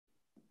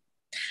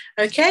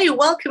Okay,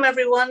 welcome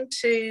everyone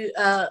to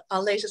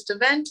our latest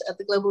event at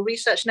the Global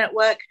Research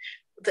Network.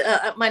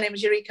 My name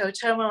is Yuriko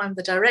Otomo, I'm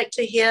the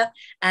director here,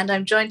 and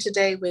I'm joined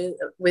today with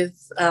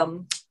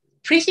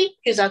Preeti,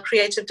 who's our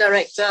creative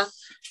director.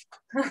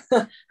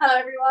 Hello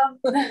everyone.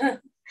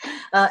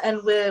 And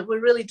we're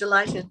really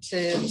delighted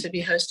to be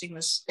hosting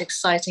this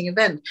exciting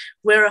event.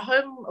 We're a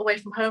home away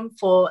from home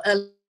for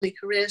early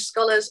career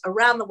scholars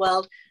around the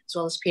world, as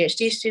well as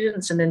PhD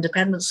students and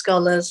independent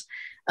scholars,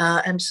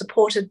 and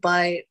supported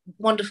by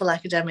wonderful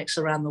academics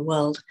around the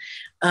world.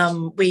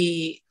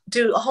 We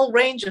do a whole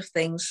range of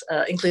things,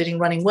 including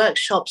running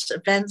workshops,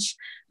 events.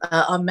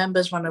 Our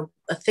members run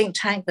a think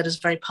tank that is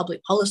very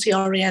public policy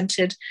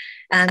oriented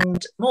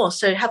and more.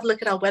 So have a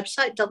look at our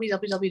website,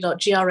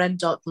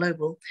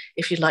 www.grn.global,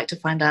 if you'd like to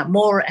find out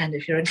more and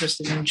if you're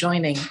interested in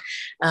joining.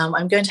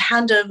 I'm going to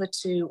hand over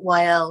to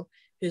Wael,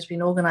 who's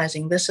been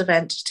organizing this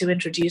event, to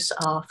introduce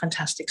our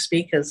fantastic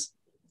speakers.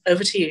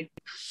 Over to you.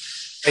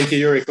 Thank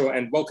you, Yuriko,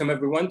 and welcome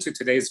everyone to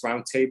today's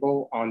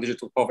roundtable on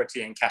digital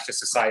poverty and cashless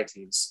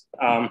societies.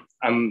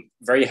 I'm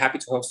very happy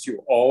to host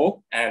you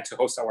all and to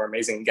host our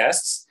amazing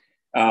guests.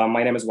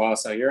 My name is Wael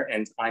Saghir,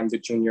 and I'm the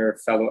Junior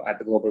Fellow at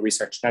the Global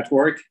Research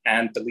Network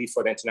and the lead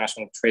for the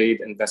International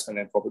Trade, Investment,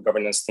 and Corporate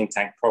Governance Think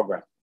Tank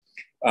Program.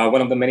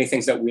 One of the many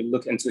things that we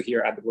look into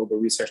here at the Global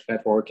Research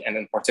Network, and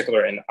in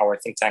particular in our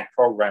think tank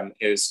program,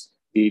 is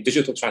the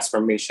digital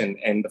transformation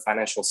in the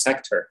financial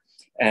sector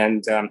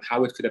and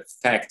how it could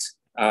affect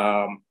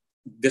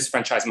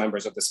disenfranchised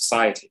members of the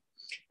society.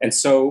 And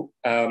so,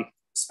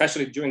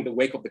 especially during the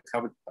wake of the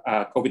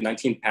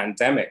COVID-19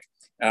 pandemic,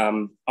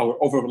 our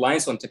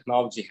over-reliance on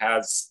technology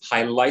has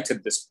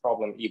highlighted this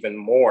problem even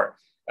more,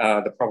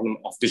 the problem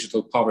of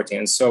digital poverty.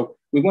 And so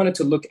we wanted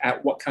to look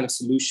at what kind of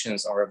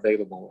solutions are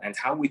available and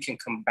how we can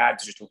combat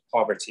digital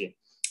poverty.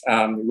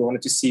 We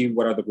wanted to see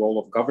what are the role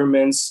of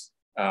governments,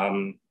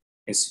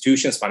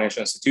 institutions,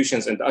 financial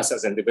institutions, and us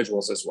as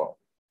individuals as well.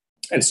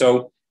 And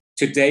so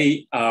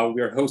today,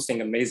 we're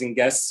hosting amazing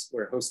guests.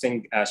 We're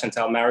hosting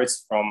Chantal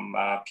Maritz from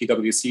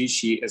PwC.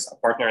 She is a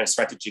partner in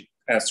strategy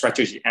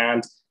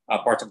and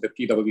part of the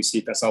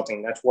PwC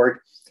Consulting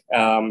network.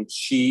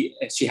 She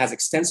has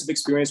extensive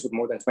experience with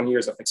more than 20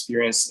 years of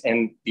experience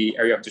in the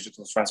area of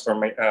digital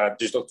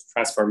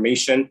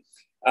transformation.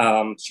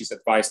 She's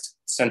advised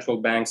central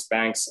banks,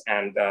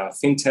 and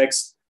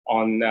fintechs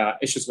on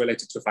issues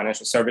related to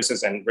financial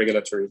services and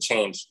regulatory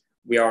change.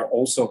 We are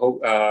also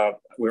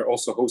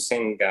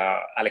hosting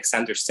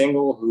Alexander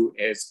Stingl, who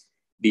is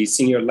the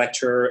senior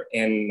lecturer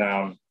in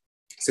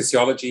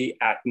sociology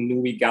at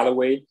NUIG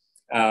Galway.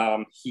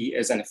 He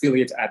is an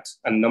affiliate at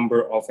a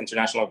number of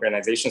international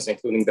organizations,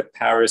 including the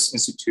Paris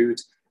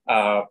Institute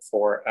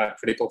for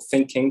Critical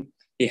Thinking.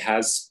 He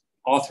has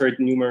authored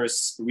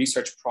numerous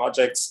research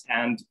projects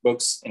and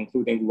books,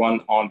 including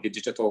one on the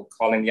digital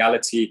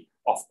coloniality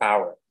of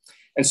power.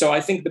 And so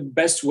I think the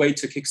best way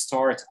to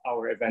kickstart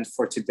our event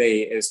for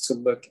today is to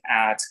look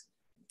at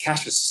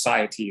cashless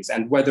societies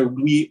and whether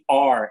we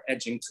are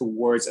edging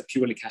towards a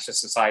purely cashless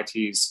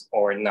societies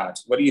or not.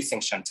 What do you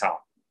think, Chantal?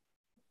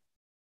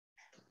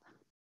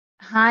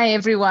 Hi,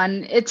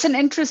 everyone. It's an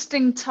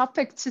interesting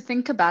topic to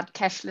think about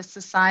cashless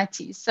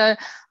societies. So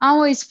I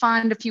always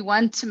find if you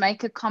want to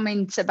make a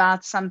comment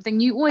about something,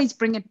 you always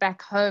bring it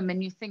back home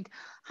and you think,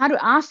 how do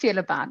I feel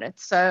about it?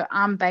 So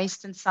I'm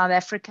based in South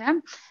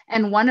Africa.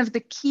 And one of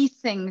the key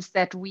things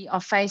that we are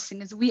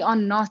facing is we are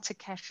not a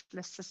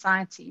cashless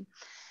society.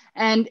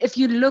 And if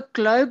you look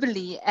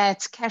globally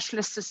at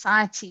cashless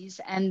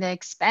societies and their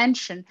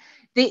expansion,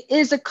 there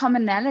is a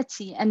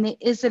commonality and there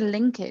is a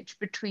linkage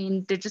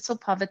between digital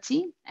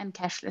poverty and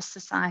cashless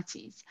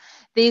societies.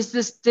 There's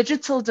this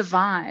digital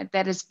divide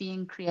that is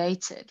being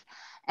created.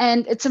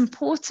 And it's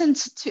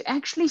important to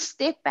actually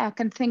step back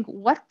and think,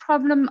 what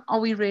problem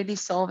are we really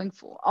solving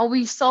for? Are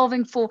we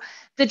solving for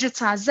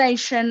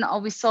digitization?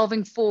 Are we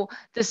solving for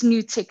this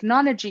new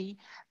technology?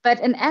 But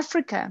in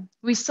Africa,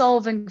 we're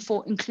solving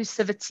for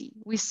inclusivity.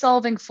 We're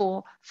solving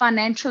for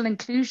financial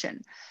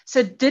inclusion.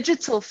 So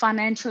digital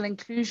financial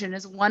inclusion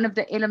is one of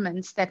the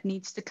elements that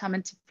needs to come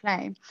into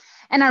play.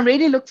 And I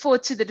really look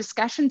forward to the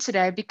discussion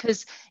today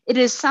because it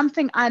is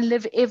something I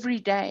live every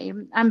day.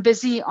 I'm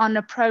busy on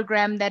a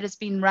program that has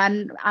been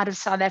run out of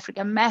South Africa,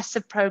 a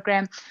massive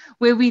program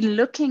where we're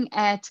looking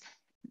at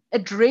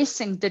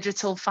addressing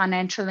digital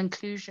financial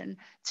inclusion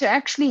to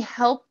actually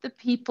help the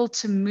people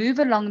to move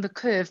along the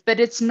curve. But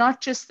it's not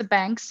just the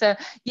banks. So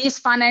yes,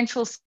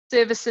 financial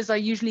services are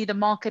usually the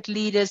market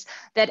leaders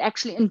that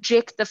actually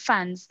inject the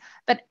funds,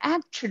 but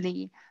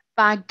actually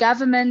by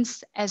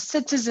governments, as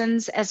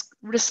citizens, as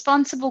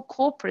responsible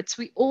corporates,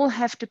 we all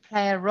have to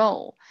play a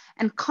role.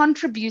 And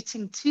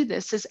contributing to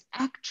this is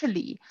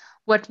actually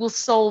what will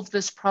solve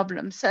this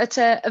problem. So it's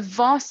a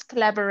vast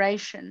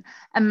collaboration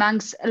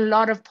amongst a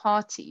lot of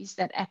parties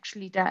that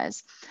actually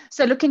does.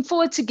 So looking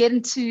forward to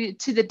getting to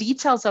the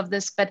details of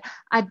this, but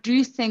I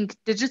do think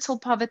digital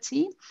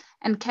poverty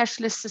and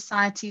cashless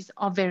societies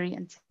are very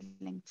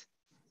interlinked.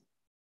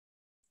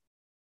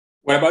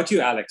 What about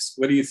you, Alex?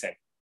 What do you think?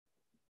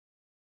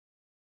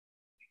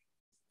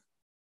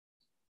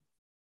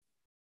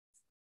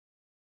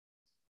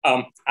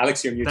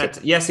 Alex, you're muted.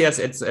 Yes.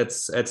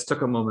 It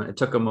took a moment. It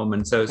took a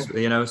moment. So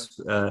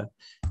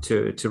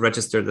to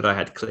register that I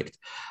had clicked.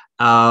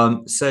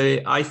 So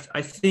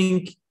I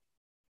think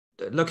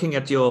looking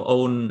at your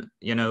own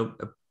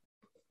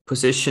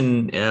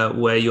position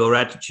where you're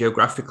at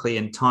geographically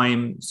and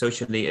time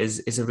socially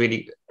is a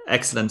really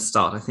excellent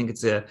start. I think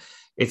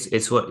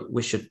it's what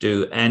we should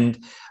do.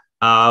 And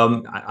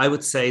I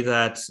would say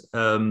that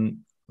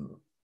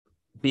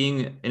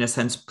being in a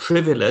sense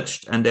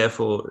privileged and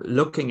therefore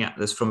looking at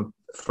this from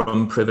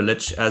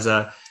privilege as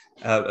a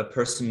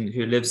person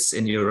who lives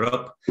in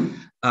Europe,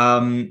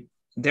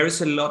 there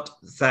is a lot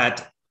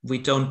that we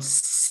don't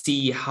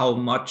see how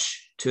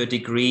much to a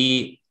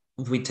degree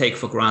we take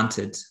for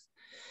granted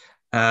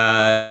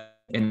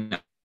in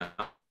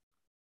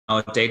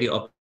our daily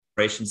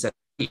operations that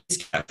is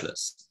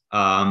cashless.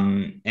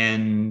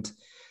 And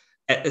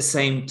at the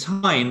same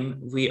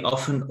time, we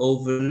often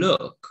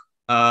overlook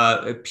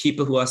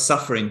people who are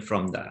suffering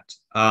from that,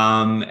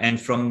 and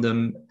from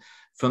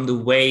the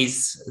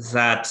ways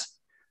that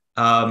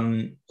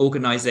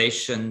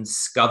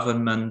organizations,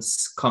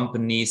 governments,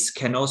 companies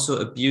can also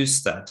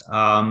abuse that.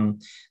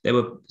 There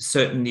were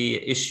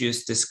certainly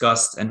issues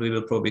discussed, and we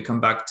will probably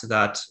come back to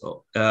that,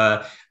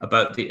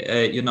 about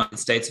the United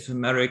States of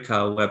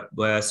America,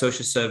 where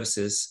social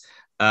services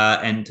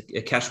and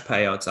cash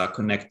payouts are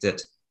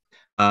connected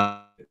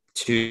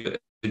to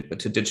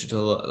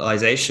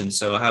digitalization.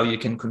 So how you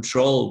can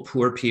control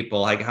poor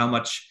people, like how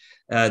much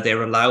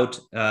they're allowed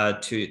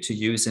to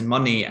use in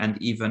money,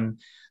 and even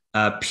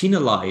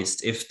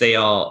penalized if they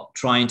are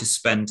trying to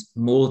spend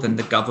more than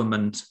the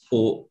government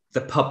or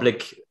the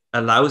public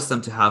allows them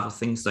to have, or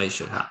things they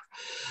should have.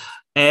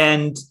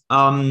 And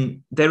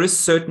there is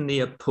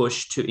certainly a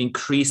push to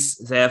increase,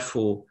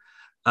 therefore,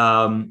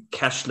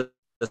 cashlessness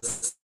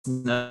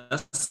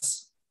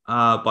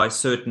by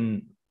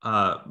certain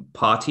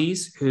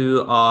parties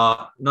who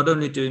are not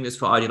only doing this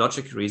for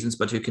ideological reasons,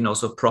 but who can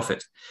also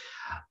profit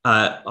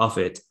of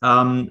it.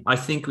 I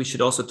think we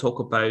should also talk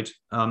about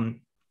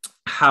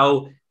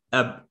how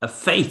a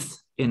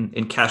faith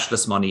in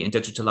cashless money, in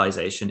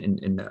digitalization,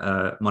 in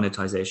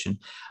monetization,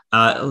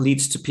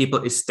 leads to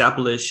people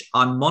establish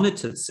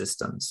unmonitored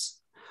systems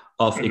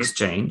of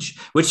exchange,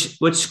 which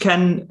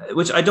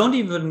I don't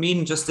even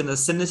mean just in a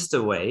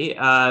sinister way,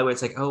 where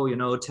it's like,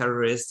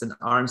 terrorists and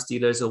arms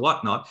dealers or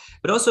whatnot,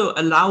 but also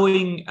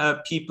allowing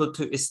people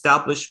to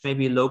establish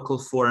maybe local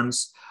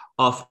forms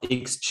of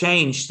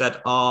exchange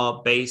that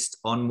are based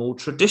on more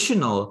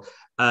traditional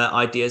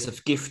ideas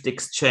of gift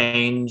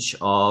exchange,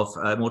 of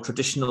more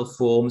traditional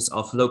forms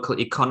of local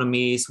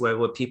economies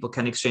where people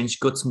can exchange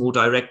goods more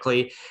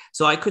directly.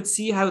 So I could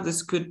see how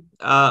this could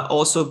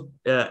also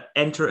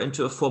enter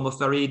into a form of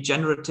very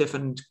generative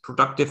and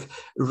productive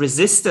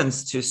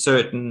resistance to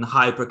certain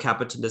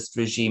hyper-capitalist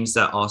regimes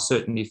that are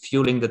certainly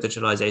fueling the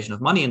digitalization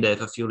of money and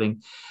therefore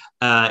fueling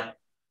a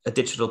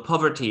digital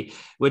poverty,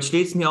 which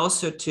leads me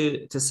also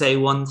to say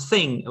one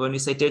thing. When we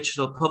say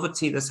digital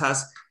poverty, this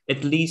has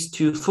at least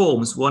two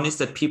forms. One is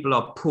that people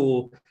are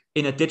poor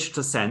in a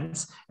digital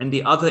sense, and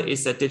the other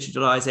is that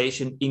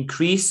digitalization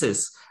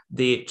increases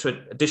the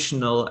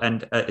traditional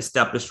and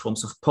established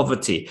forms of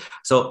poverty.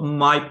 So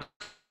my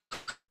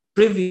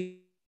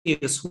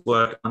previous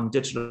work on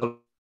digital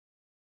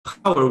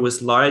power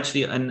was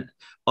largely on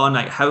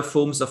like how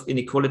forms of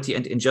inequality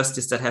and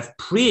injustice that have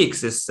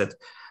pre-existed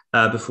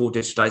before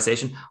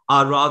digitalization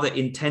are rather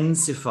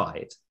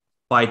intensified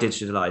by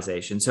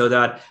digitalization. So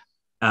that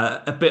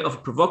a bit of a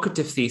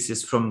provocative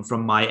thesis from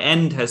my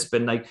end has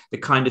been like the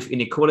kind of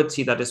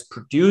inequality that is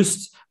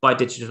produced by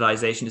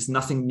digitalization is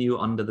nothing new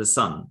under the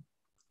sun,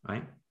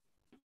 right?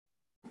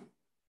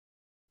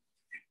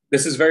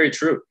 This is very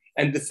true.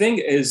 And the thing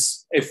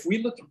is, if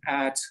we look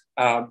at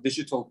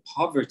digital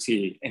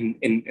poverty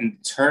in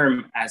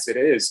term as it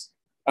is,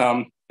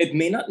 it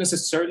may not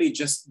necessarily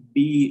just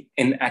be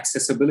in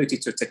accessibility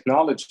to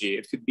technology.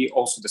 It could be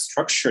also the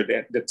structure,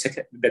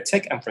 the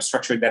tech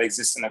infrastructure that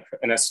exists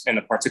in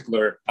a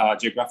particular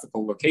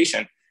geographical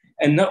location.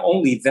 And not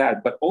only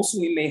that, but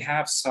also we may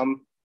have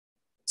some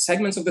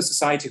segments of the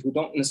society who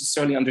don't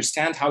necessarily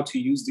understand how to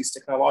use these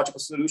technological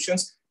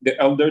solutions. The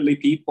elderly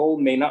people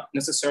may not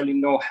necessarily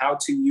know how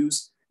to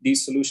use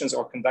these solutions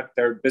or conduct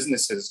their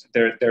businesses,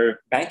 their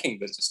banking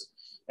businesses.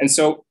 And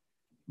so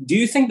do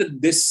you think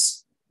that this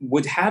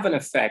would have an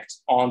effect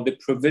on the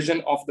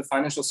provision of the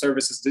financial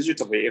services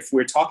digitally if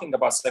we're talking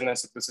about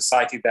segments of the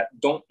society that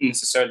don't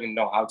necessarily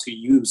know how to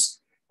use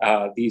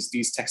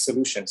these tech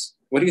solutions?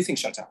 What do you think,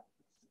 Chantal?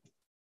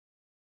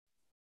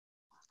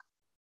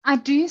 I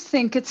do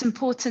think it's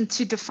important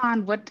to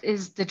define what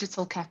is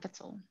digital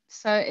capital.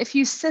 So if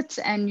you sit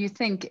and you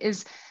think,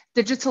 is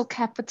digital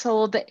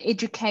capital the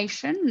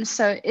education?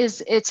 So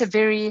it's a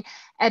very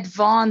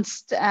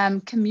advanced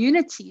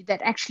community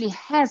that actually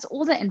has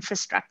all the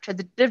infrastructure.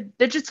 The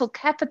digital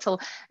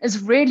capital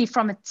is really,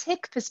 from a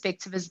tech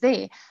perspective, is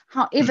there.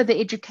 However, the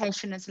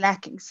education is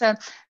lacking. So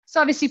So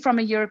obviously from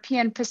a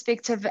European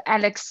perspective,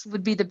 Alex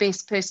would be the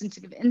best person to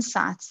give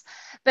insights.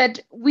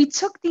 But we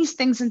took these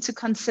things into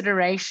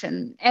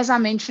consideration. As I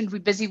mentioned,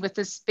 we're busy with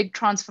this big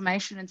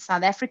transformation in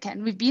South Africa,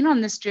 and we've been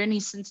on this journey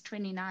since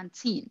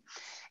 2019.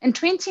 In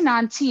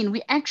 2019,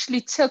 we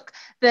actually took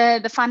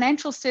the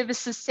financial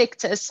services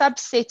sector, a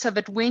subset of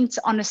it went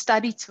on a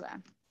study tour.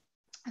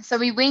 So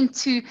we went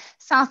to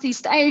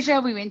Southeast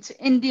Asia, we went to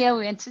India,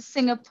 we went to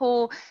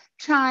Singapore,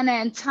 China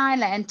and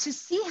Thailand to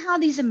see how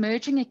these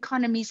emerging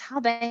economies,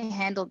 how they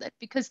handled it.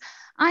 Because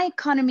our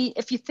economy,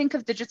 if you think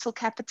of digital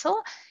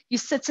capital, you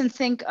sit and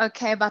think,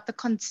 okay, about the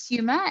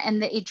consumer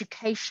and the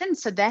education.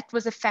 So that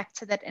was a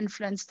factor that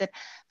influenced it.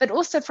 But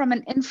also from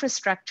an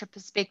infrastructure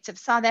perspective,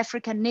 South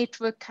Africa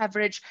network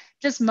coverage,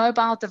 just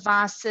mobile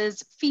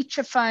devices,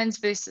 feature phones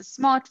versus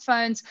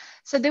smartphones.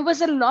 So there was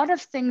a lot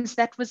of things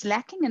that was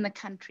lacking in the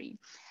country.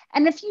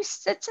 And if you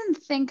sit and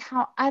think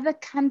how other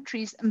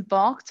countries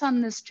embarked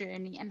on this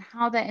journey and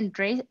how they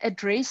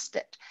addressed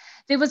it,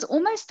 there was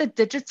almost a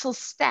digital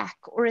stack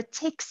or a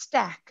tech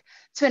stack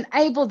to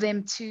enable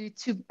them to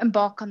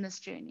embark on this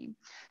journey.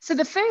 So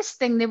the first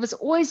thing, there was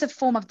always a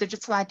form of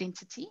digital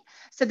identity.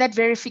 So that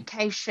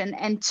verification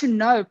and to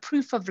know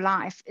proof of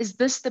life, is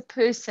this the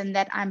person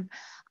that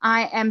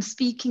I am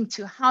speaking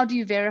to? How do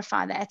you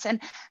verify that?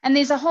 And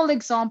there's a whole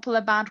example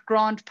about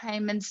grant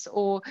payments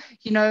or,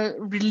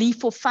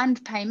 relief or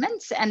fund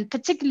payments, and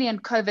particularly in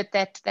COVID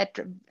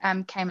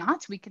that came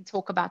out. We can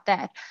talk about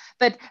that.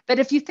 But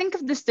if you think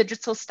of this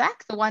digital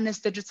stack, the one is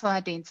digital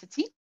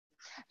identity.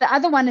 The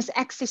other one is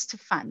access to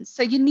funds.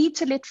 So you need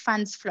to let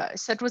funds flow.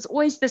 So it was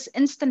always this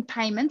instant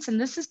payments, and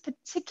this is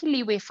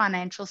particularly where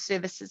financial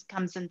services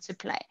comes into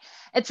play.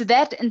 It's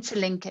that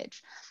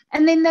interlinkage.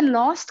 And then the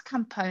last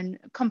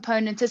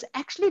component is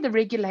actually the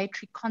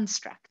regulatory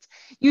construct.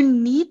 You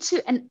need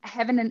to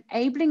have an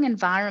enabling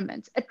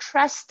environment, a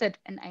trusted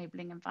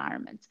enabling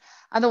environment.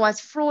 Otherwise,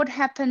 fraud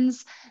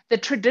happens. The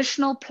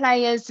traditional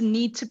players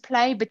need to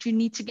play, but you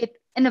need to get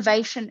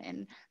innovation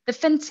in, the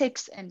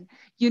fintechs in.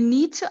 You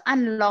need to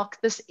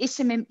unlock this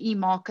SMME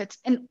market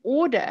in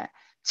order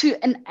to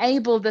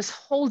enable this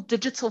whole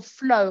digital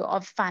flow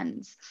of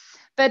funds.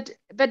 But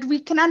we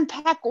can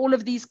unpack all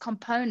of these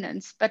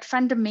components, but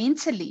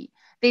fundamentally,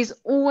 there's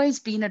always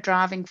been a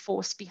driving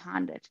force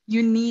behind it.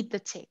 You need the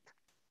tech.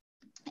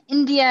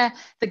 India,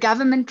 the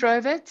government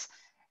drove it.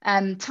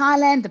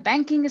 Thailand, the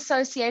banking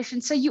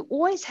association. So you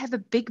always have a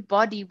big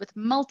body with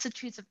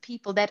multitudes of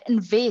people that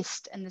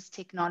invest in this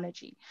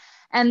technology.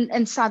 And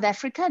in South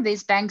Africa,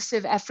 there's Bank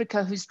Serve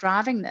Africa who's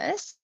driving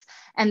this,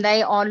 and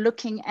they are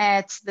looking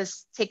at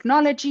this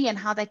technology and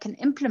how they can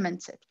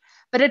implement it.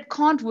 But it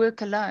can't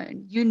work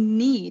alone. You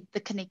need the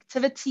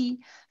connectivity.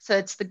 So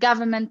it's the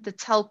government, the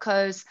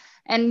telcos.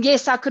 And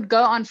yes, I could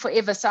go on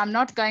forever. So I'm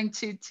not going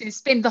to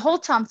spend the whole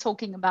time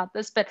talking about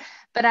this. But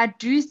I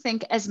do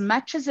think as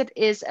much as it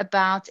is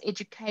about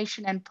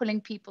education and pulling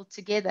people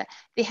together,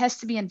 there has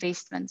to be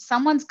investment.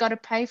 Someone's got to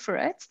pay for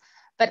it.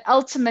 But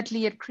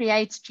ultimately, it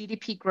creates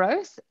GDP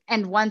growth.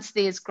 And once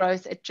there's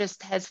growth, it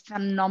just has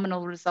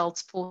phenomenal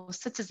results for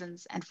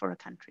citizens and for a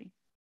country.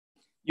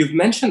 You've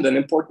mentioned an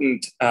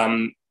important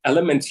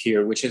element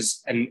here, which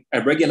is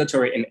a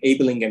regulatory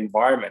enabling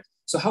environment.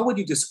 So how would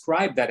you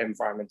describe that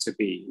environment to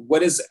be?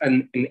 What is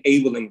an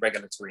enabling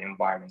regulatory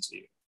environment to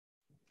you?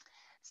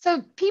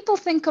 So people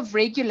think of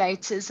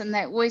regulators and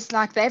they're always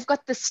like, they've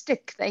got the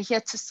stick, they're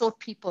here to sort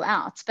people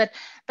out, but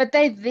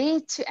they're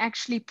there to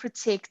actually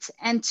protect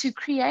and to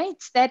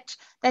create that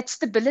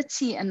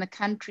stability in the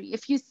country.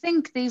 If you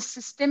think there's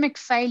systemic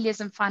failures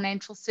in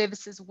financial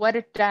services, what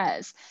it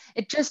does,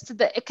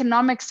 the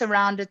economics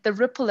around it, the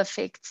ripple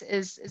effect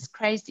is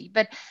crazy.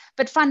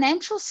 But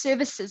financial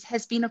services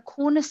has been a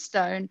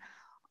cornerstone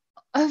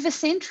over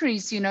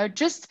centuries,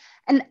 just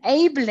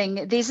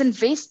enabling, there's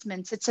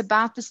investments. It's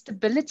about the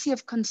stability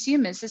of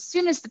consumers. As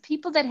soon as the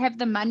people that have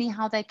the money,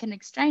 how they can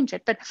exchange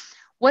it. But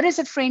what is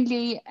a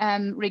friendly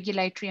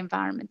regulatory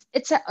environment?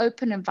 It's an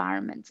open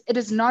environment. It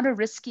is not a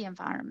risky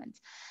environment.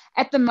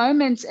 At the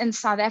moment in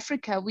South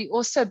Africa, we're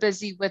also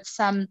busy with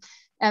some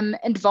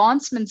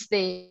advancements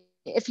there.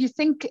 If you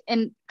think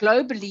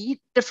globally,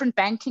 different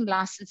banking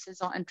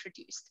licenses are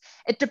introduced.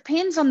 It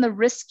depends on the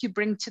risk you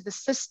bring to the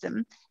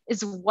system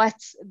is what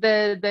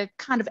the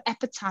kind of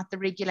appetite the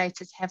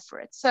regulators have for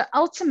it. So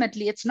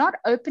ultimately, it's not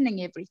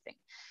opening everything.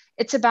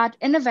 It's about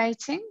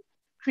innovating,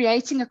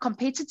 creating a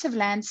competitive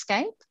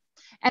landscape,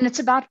 and it's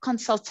about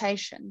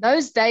consultation.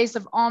 Those days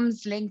of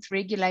arm's length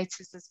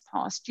regulators is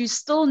past. You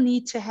still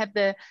need to have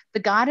the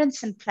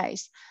guidance in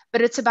place,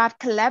 but it's about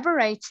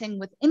collaborating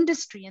with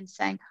industry and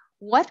saying,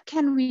 what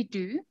can we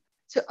do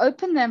to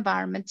open the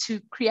environment, to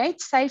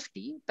create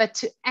safety, but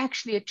to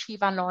actually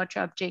achieve our larger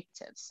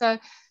objectives? So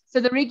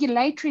the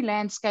regulatory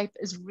landscape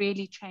is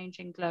really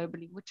changing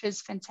globally, which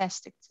is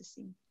fantastic to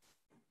see.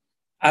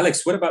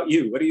 Alex, what about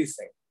you? What do you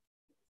think?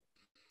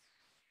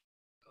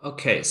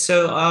 Okay,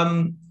 so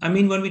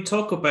when we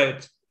talk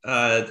about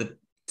the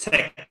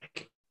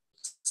tech-centered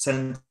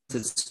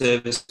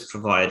service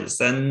providers,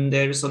 then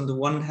there is on the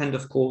one hand,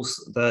 of course,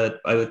 the,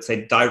 I would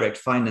say, direct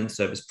finance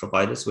service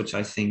providers, which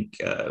I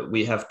think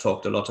we have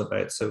talked a lot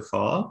about so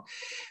far.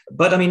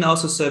 But I mean,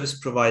 also service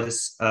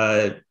providers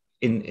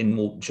in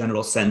more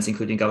general sense,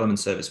 including government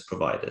service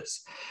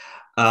providers.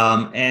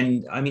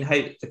 And I mean,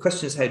 the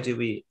question is, how do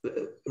we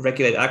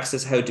regulate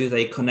access? How do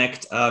they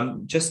connect?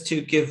 Just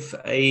to give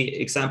an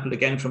example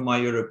again from my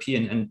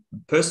European and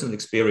personal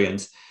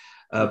experience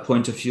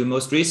point of view,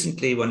 most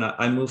recently when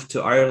I moved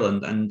to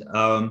Ireland, and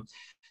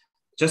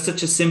just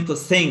such a simple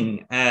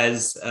thing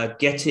as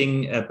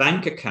getting a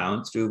bank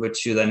account through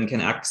which you then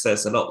can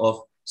access a lot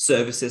of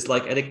services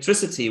like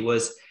electricity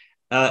was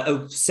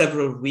a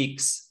several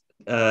weeks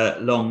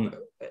long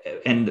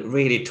and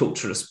really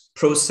torturous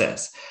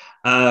process.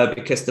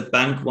 Because the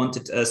bank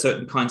wanted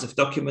certain kinds of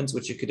documents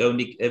which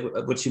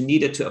you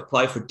needed to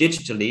apply for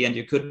digitally, and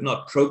you could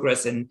not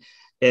progress in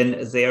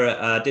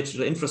their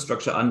digital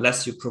infrastructure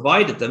unless you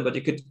provided them. But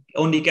you could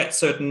only get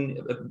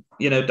certain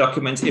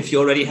documents if you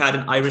already had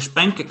an Irish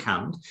bank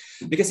account,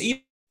 because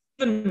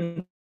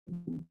even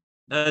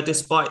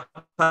despite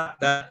the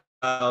fact that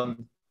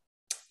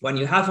when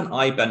you have an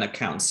IBAN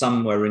account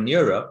somewhere in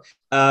Europe,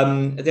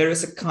 there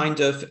is a kind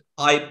of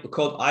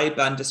called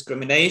IBAN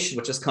discrimination,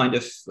 which is kind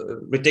of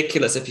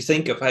ridiculous if you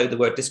think of how the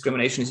word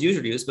discrimination is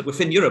usually used. But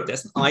within Europe,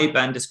 there's an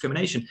IBAN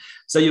discrimination.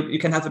 So you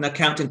can have an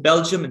account in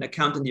Belgium, an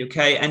account in the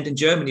UK and in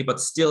Germany, but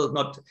still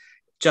not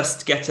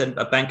just get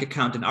a bank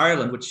account in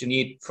Ireland, which you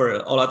need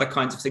for all other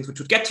kinds of things, which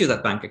would get you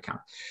that bank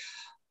account.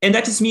 And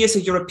that is me as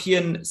a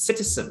European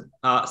citizen.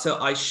 So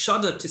I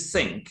shudder to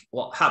think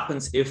what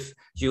happens if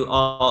you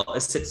are a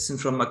citizen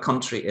from a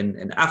country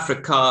in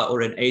Africa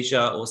or in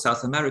Asia or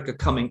South America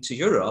coming to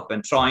Europe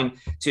and trying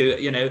to,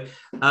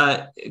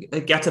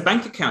 get a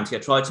bank account here,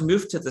 try to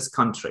move to this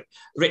country,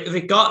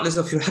 regardless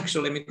of your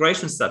actual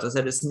immigration status.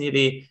 That is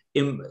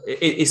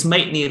it's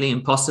made nearly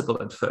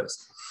impossible at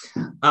first.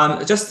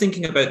 Just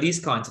thinking about these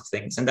kinds of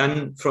things, and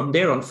then from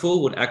there on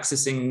forward,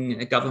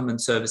 accessing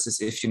government services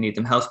if you need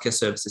them, healthcare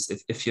services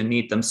if you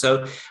need them.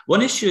 So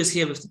one issue is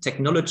here with the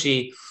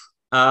technology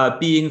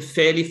being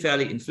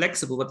fairly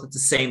inflexible, but at the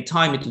same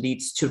time it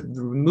leads to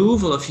the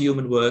removal of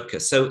human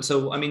workers.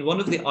 So I mean, one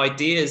of the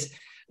ideas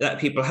that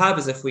people have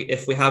is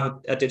if we have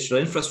a digital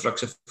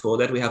infrastructure for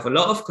that, we have a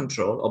lot of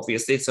control,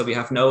 obviously. So we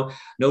have no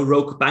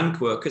rogue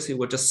bank workers who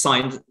would just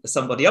sign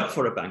somebody up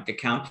for a bank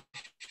account.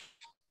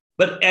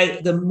 But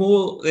the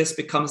more this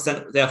becomes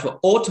then therefore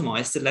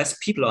automized, the less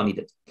people are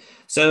needed.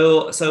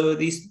 So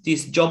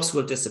these jobs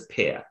will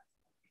disappear.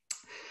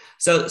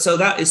 So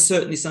that is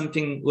certainly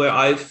something where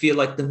I feel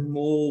like the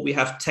more we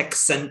have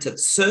tech-centered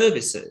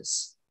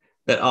services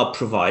that are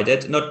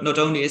provided, not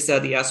only is there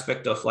the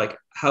aspect of like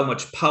how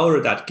much power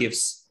that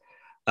gives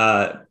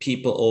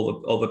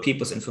people over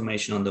people's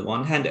information on the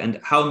one hand, and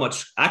how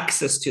much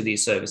access to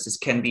these services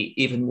can be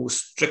even more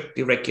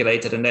strictly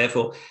regulated and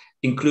therefore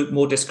include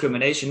more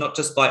discrimination, not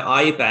just by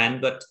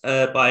IBAN, but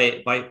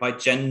by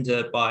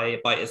gender, by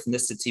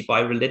ethnicity, by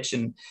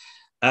religion,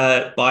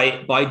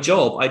 by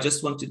job. I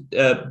just want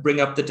to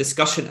bring up the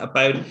discussion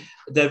about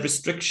the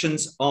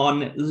restrictions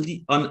on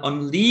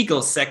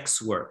legal sex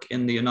work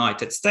in the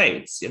United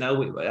States.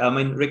 I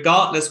mean,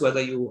 regardless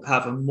whether you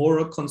have a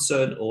moral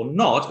concern or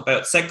not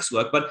about sex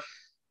work, but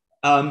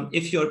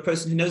if you're a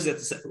person who knows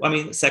that, I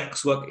mean,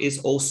 sex work is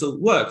also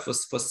work.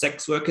 For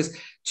sex workers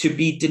to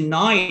be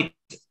denied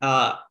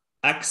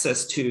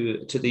access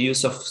to the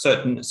use of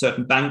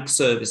certain bank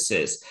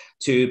services,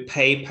 to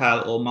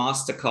PayPal or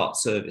MasterCard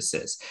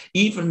services,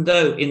 even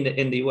though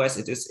in the US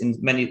it is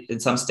in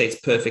some states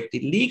perfectly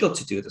legal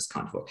to do this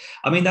kind of work.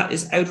 I mean, that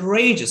is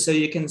outrageous. So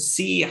you can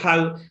see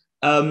how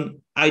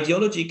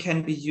ideology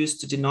can be used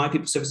to deny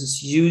people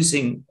services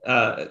using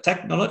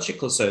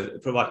technologically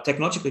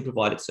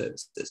provided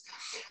services.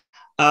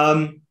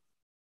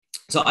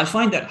 So I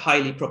find that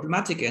highly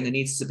problematic, and it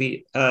needs to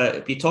be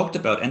talked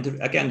about. And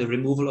again, the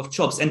removal of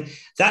jobs. And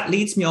that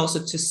leads me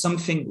also to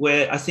something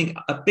where I think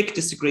a big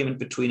disagreement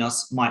between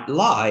us might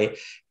lie,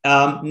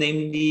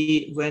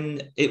 namely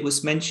when it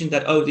was mentioned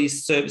that,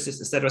 these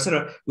services, et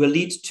cetera, will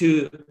lead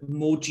to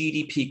more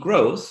GDP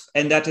growth,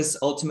 and that is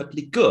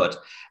ultimately good.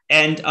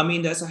 And I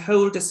mean, there's a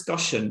whole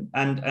discussion,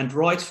 and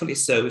rightfully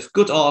so, with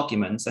good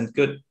arguments and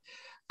good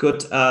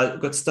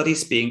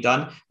studies being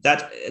done,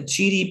 that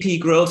GDP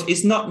growth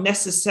is not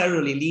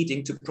necessarily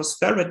leading to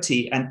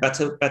prosperity and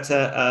better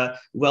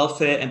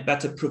welfare and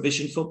better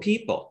provision for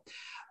people.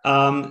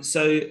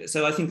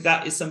 So I think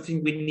that is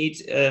something we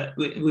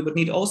would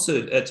need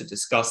also to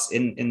discuss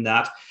in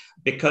that,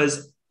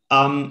 because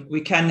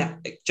we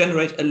can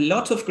generate a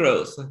lot of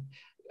growth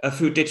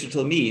through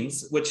digital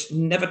means, which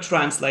never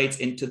translates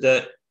into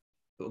the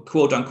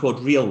quote unquote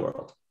real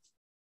world.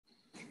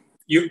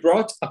 You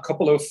brought a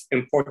couple of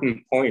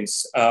important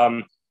points.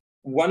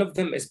 One of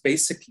them is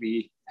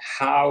basically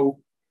how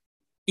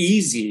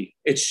easy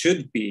it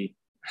should be,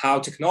 how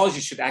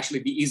technology should actually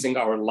be easing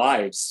our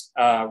lives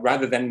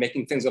rather than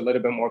making things a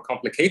little bit more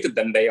complicated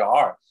than they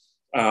are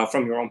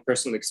from your own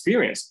personal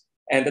experience.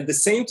 And at the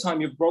same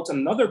time, you brought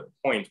another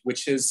point,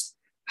 which is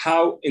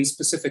how in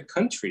specific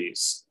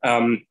countries,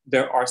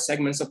 there are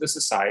segments of the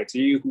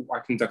society who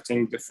are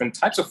conducting different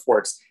types of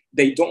works.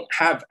 They don't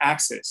have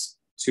access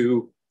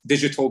to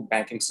digital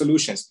banking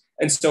solutions.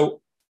 And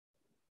so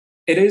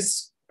it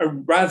is a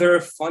rather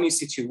funny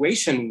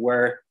situation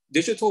where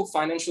digital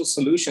financial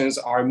solutions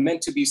are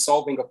meant to be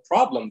solving a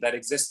problem that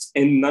exists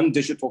in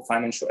non-digital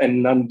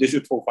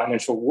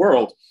financial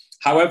world.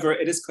 However,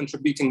 it is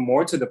contributing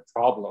more to the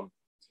problem,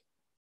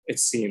 it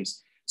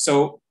seems.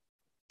 So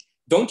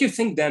don't you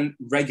think then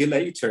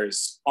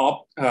regulators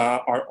ought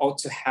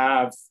to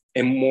have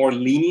a more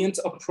lenient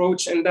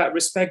approach in that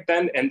respect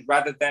then, and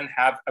rather than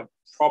have a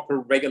proper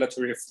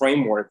regulatory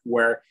framework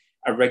where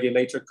a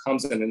regulator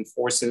comes and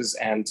enforces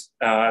and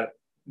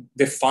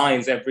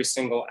defines every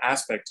single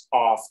aspect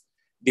of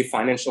the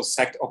financial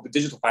sector, of the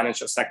digital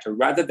financial sector,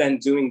 rather than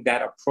doing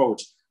that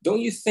approach?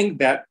 Don't you think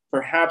that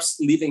perhaps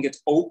leaving it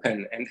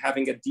open and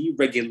having a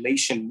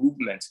deregulation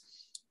movement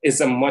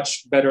is a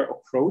much better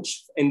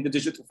approach in the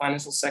digital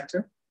financial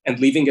sector, and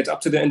leaving it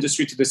up to the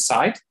industry to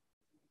decide?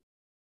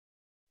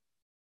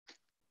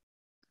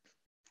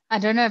 I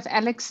don't know if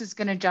Alex is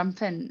going to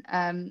jump in,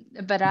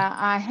 but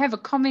I have a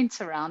comment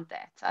around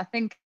that. I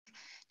think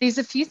there's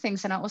a few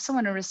things, and I also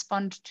want to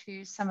respond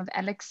to some of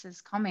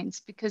Alex's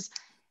comments, because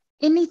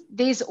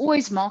there's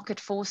always market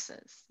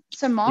forces.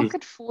 So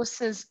market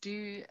forces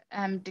do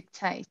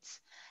dictate.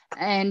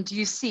 And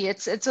you see,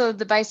 it's all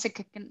the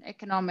basic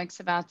economics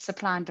about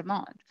supply and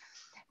demand.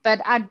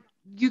 But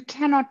you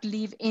cannot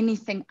leave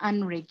anything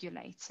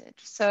unregulated.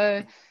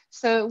 So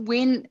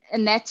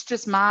and that's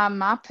just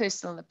my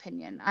personal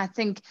opinion. I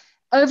think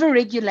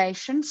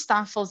overregulation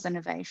stifles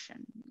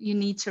innovation. You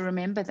need to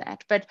remember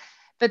that. But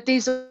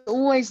there's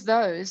always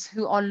those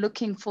who are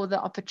looking for the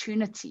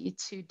opportunity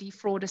to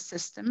defraud a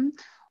system,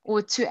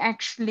 or to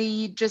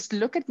actually just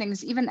look at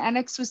things. Even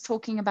Alex was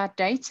talking about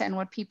data and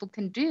what people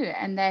can do,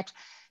 and that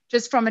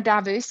just from a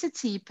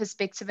diversity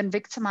perspective and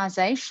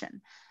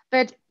victimization.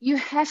 But you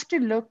have to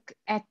look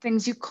at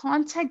things. You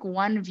can't take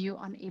one view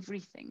on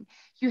everything.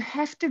 You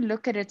have to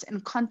look at it in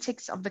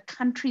context of the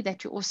country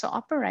that you're also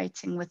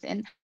operating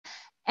within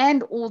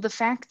and all the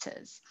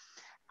factors.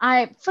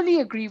 I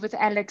fully agree with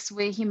Alex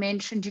where he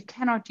mentioned you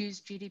cannot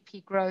use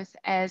GDP growth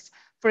as,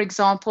 for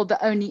example,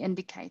 the only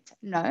indicator.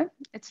 No,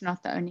 it's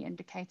not the only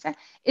indicator.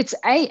 It's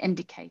an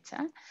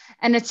indicator,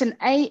 and it's an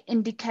A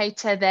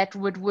indicator that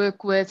would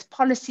work with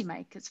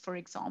policymakers, for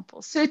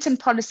example. Certain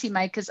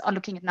policymakers are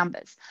looking at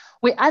numbers,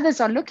 where others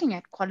are looking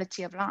at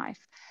quality of life.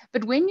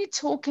 But when you're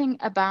talking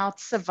about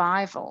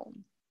survival,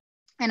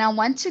 and I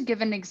want to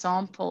give an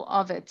example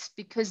of it,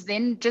 because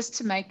then just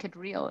to make it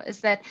real,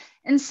 is that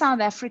in South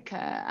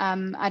Africa,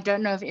 I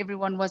don't know if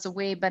everyone was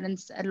aware, but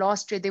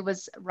last year there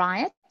was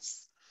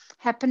riots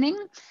happening,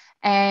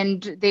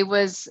 and there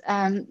was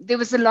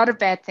a lot of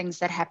bad things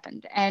that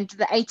happened, and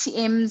the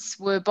ATMs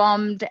were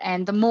bombed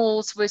and the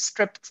malls were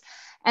stripped,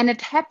 and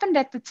it happened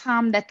at the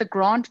time that the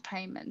grant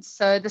payments,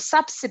 so the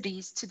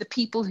subsidies to the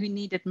people who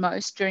need it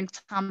most during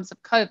times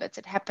of COVID,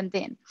 it happened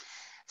then.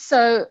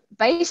 So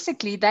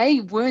basically they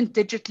weren't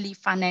digitally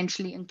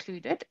financially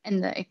included in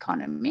the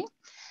economy,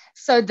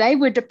 so they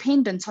were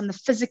dependent on the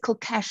physical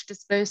cash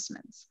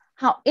disbursements.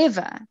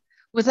 However,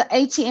 with the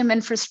ATM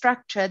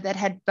infrastructure that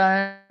had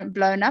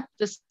blown up,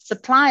 the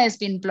supply has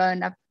been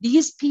blown up,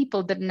 these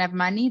people didn't have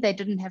money, they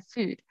didn't have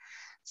food.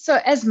 So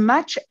as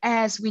much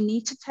as we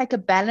need to take a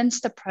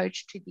balanced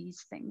approach to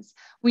these things,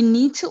 we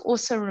need to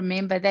also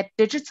remember that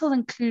digital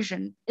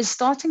inclusion is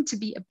starting to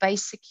be a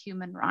basic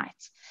human right.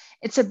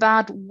 It's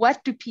about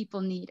what do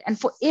people need? And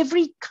for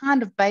every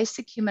kind of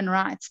basic human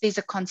rights, there's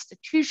a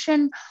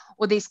constitution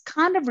or there's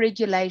kind of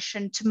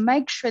regulation to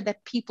make sure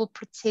that people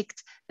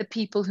protect the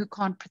people who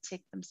can't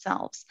protect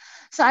themselves.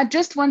 So I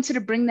just wanted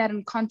to bring that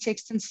in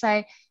context and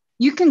say,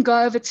 you can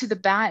go over to the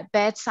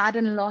bad side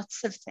in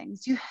lots of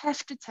things. You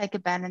have to take a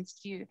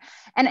balanced view.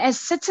 And as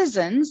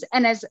citizens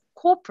and as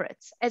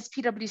corporates, as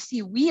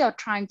PwC, we are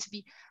trying to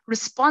be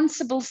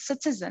responsible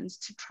citizens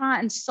to try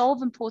and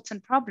solve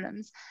important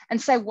problems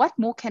and say, what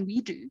more can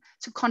we do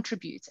to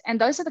contribute? And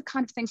those are the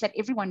kind of things that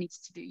everyone needs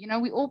to do. You know,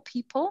 we're all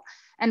people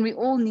and we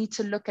all need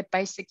to look at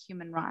basic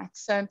human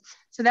rights. So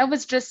that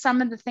was just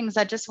some of the things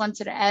I just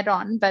wanted to add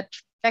on. But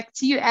back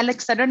to you,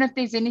 Alex. I don't know if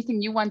there's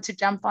anything you want to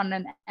jump on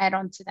and add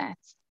on to that.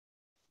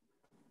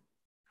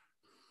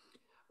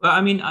 Well,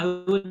 I mean, I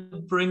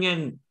would bring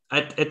in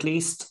at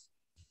least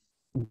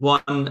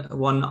one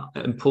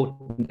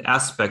important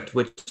aspect,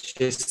 which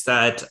is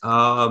that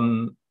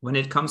when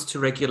it comes to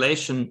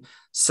regulation,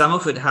 some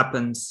of it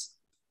happens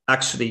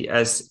actually,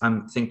 as I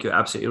think you're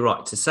absolutely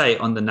right to say,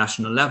 on the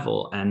national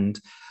level. And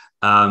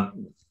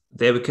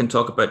there we can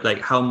talk about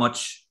like how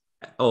much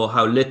or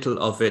how little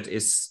of it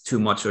is too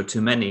much or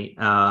too many,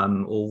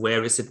 or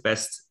where is it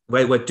best,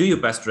 where do you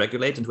best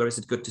regulate and where is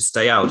it good to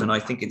stay out? And I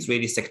think it's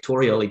really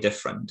sectorially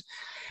different.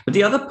 But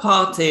the other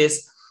part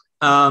is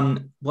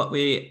what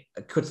we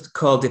could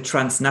call the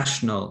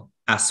transnational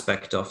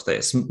aspect of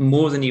this,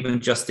 more than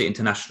even just the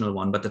international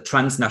one, but the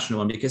transnational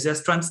one, because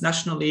there's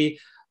transnationally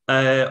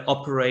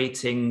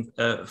operating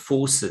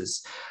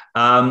forces.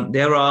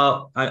 There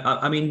are,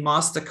 I mean,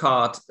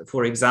 MasterCard,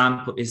 for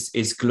example,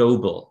 is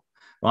global,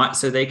 right?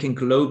 So they can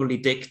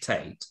globally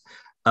dictate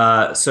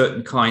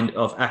certain kind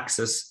of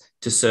access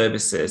to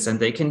services, and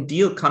they can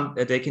deal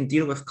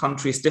with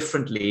countries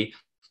differently,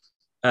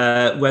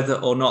 whether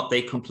or not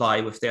they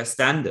comply with their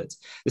standards.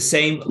 The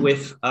same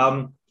with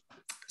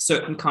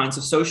certain kinds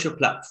of social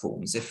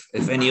platforms. If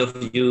any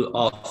of you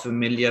are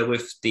familiar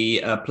with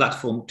the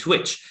platform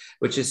Twitch,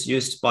 which is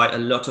used by a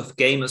lot of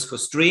gamers for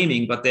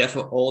streaming, but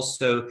therefore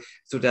also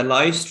through their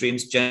live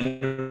streams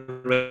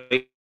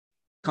generate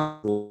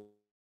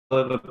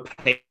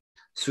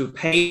through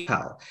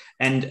PayPal.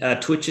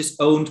 And Twitch is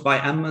owned by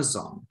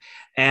Amazon.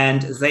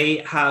 And they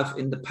have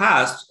in the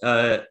past,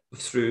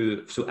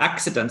 through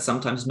accident,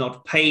 sometimes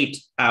not paid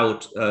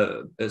out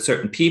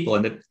certain people.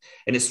 And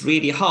it's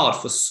really hard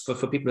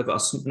for people who are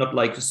not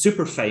like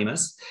super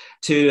famous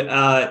to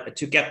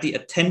get the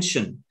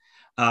attention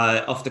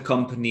of the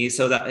company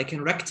so that they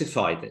can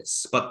rectify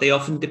this. But they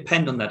often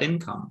depend on that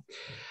income.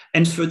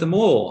 And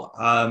furthermore,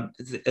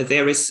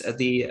 there is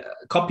the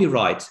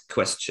copyright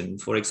question.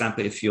 For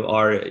example, if you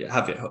are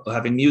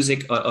having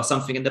music or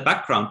something in the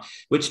background,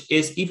 which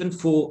is even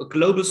for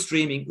global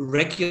streaming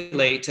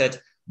regulated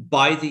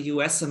by the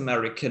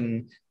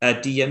US-American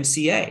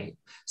DMCA.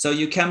 So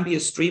you can be a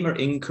streamer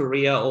in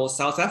Korea or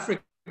South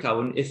Africa,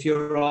 and if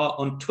you're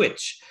on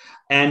Twitch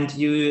and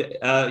you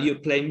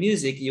play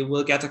music, you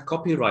will get a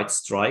copyright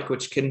strike,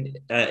 which can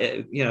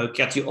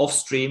get you off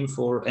stream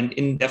for an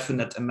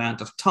indefinite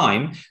amount of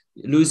time,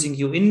 losing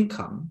your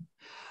income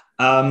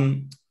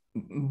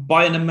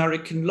by an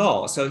American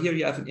law. So here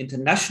you have an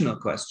international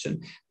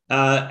question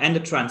and a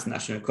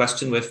transnational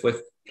question with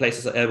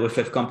places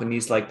with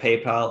companies like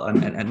PayPal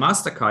and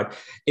MasterCard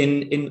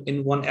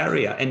in one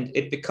area, and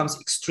it becomes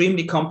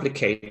extremely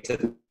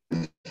complicated.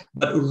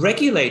 But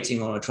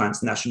regulating on a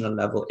transnational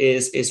level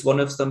is one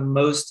of the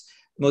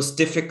most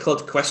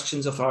difficult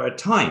questions of our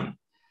time,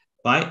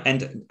 right?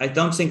 And I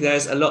don't think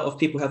there's a lot of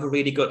people who have a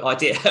really good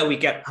idea how we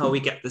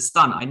get this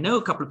done. I know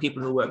a couple of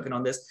people who are working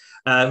on this,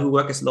 who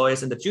work as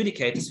lawyers and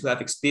adjudicators, who have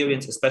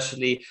experience,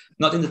 especially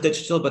not in the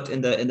digital, but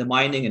in the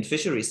mining and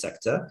fishery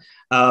sector,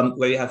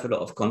 where you have a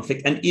lot of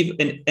conflict.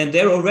 And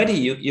there already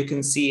you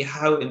can see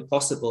how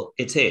impossible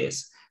it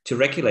is to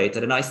regulate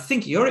it. And I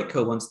think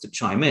Yoriko wants to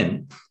chime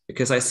in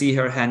because I see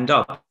her hand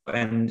up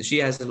and she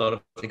has a lot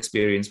of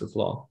experience with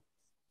law.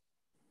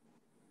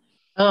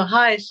 Oh,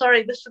 hi.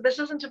 Sorry, this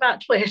isn't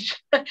about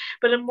Twitch, but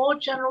a more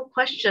general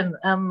question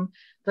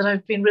that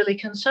I've been really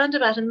concerned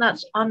about, and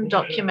that's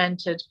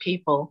undocumented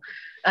people.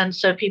 And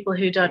so people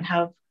who don't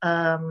have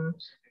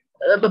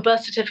a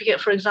birth certificate,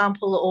 for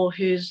example, or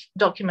whose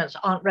documents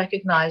aren't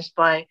recognized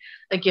by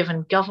a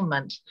given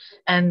government.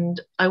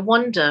 And I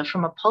wonder,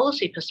 from a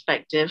policy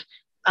perspective,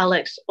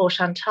 Alex or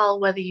Chantal,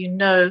 whether you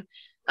know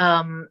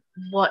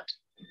what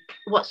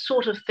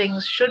sort of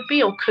things should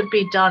be or could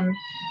be done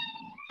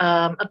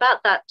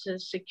about that to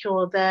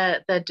secure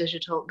their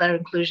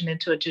inclusion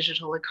into a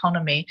digital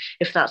economy,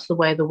 if that's the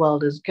way the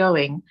world is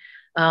going.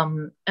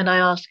 And I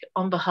ask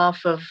on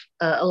behalf of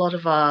a lot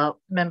of our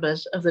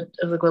members of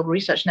the Global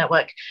Research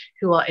Network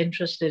who are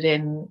interested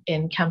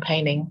in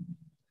campaigning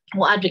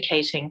or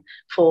advocating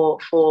for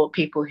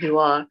people who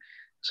are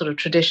sort of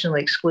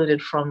traditionally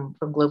excluded from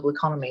global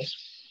economies.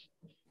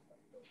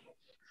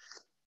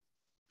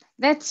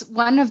 That's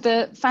one of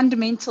the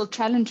fundamental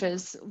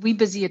challenges we're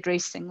busy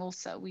addressing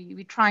also.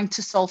 We're trying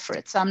to solve for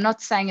it. So I'm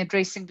not saying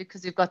addressing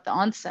because we've got the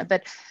answer,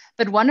 but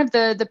one of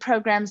the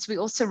programs we're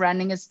also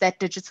running is that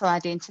digital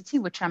identity,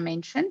 which I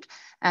mentioned,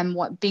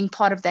 being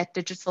part of that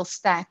digital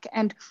stack.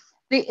 And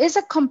there is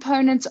a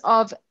component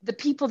of the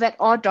people that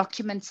are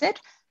documented,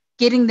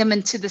 getting them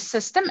into the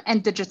system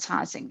and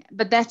digitizing.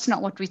 But that's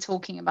not what we're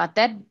talking about.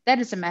 That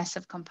is a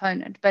massive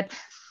component. But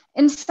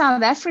in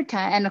South Africa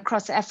and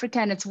across Africa,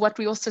 and it's what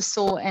we also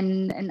saw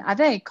in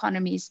other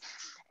economies,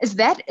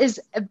 is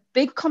a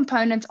big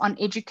component on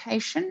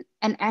education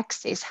and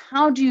access.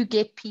 How do you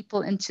get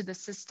people into the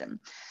system?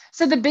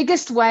 So the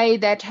biggest way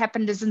that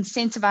happened is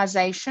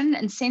incentivization.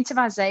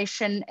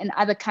 Incentivization in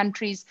other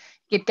countries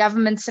get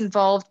governments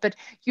involved, but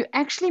you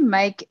actually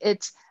make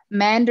it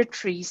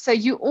mandatory. So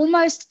you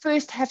almost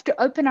first have to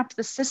open up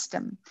the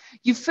system.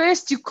 You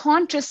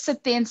can't just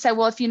sit there and say,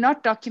 well, if you're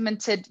not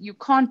documented, you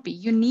can't be.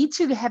 You need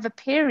to have a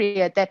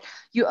period that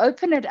you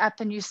open it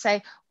up and you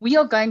say, we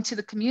are going to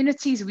the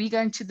communities, we're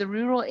going to the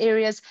rural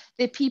areas.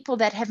 They're people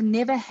that have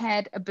never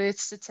had a birth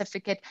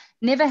certificate,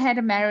 never had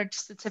a marriage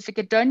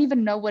certificate, don't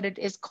even know what it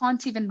is,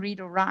 can't even read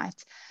or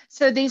write.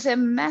 So there's a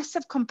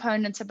massive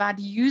component about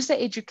user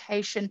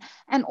education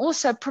and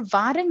also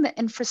providing the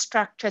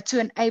infrastructure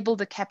to enable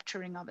the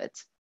capturing of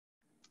it.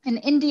 In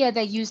India,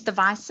 they used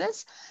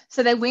devices.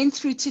 So they went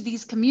through to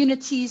these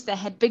communities. They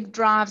had big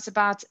drives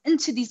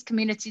into these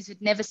communities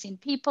who'd never seen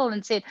people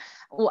and said,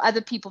 or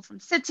other people from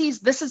cities,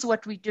 this is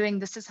what we're doing.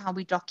 This is how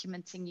we're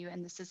documenting you.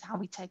 And this is how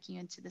we're taking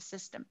you into the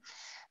system.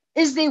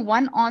 Is there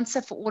one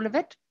answer for all of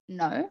it?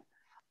 No.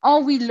 Are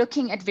we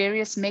looking at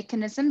various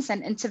mechanisms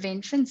and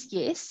interventions?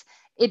 Yes.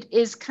 it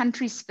is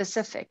country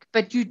specific,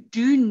 but you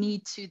do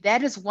need to,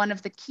 that is one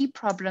of the key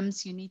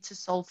problems you need to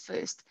solve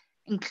first.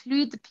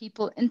 Include the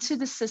people into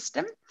the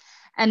system.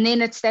 And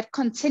then it's that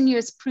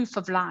continuous proof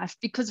of life,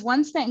 because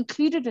once they're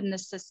included in the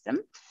system,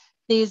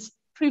 there's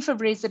proof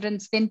of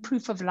residence, then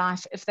proof of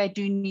life if they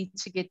do need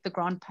to get the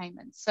grant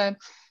payments. So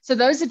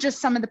those are just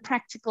some of the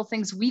practical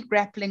things we're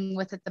grappling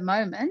with at the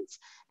moment.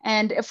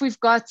 And if we've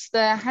got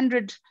the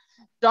 $100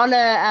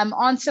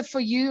 answer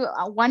for you,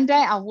 one day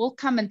I will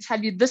come and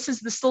tell you this is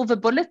the silver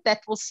bullet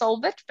that will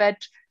solve it. But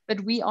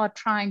we are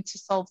trying to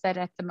solve that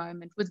at the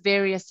moment with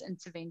various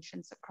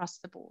interventions across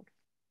the board.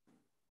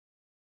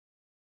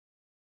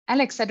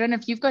 Alex, I don't know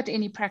if you've got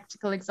any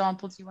practical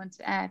examples you want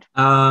to add.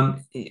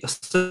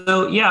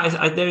 So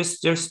yeah, there's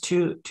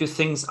two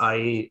things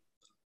I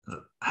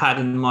had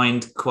in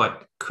mind quite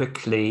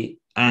quickly,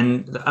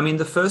 and I mean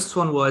the first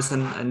one was,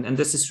 and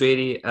this is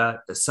really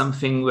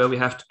something where we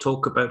have to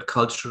talk about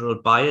cultural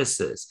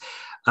biases.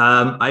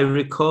 I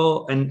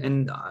recall,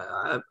 and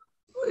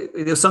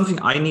it was something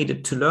I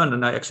needed to learn,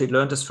 and I actually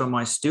learned this from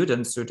my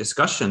students through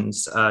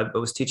discussions. I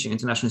was teaching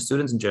international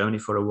students in Germany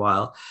for a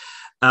while.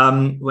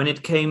 When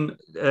it came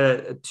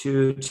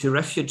to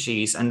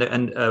refugees, and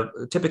a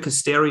typical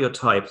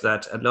stereotype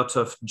that a lot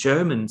of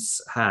Germans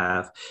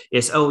have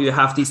is, oh, you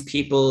have these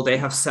people, they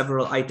have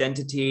several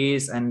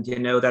identities, and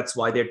that's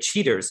why they're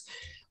cheaters.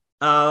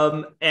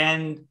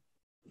 And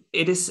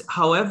it is,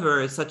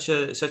 however, such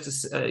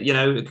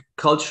a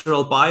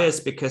cultural bias,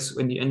 because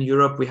in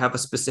Europe we have a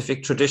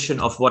specific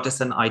tradition of what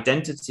is an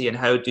identity and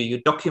how do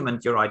you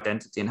document your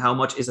identity, and how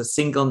much is a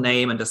single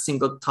name and a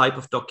single type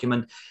of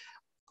document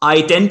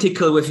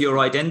identical with your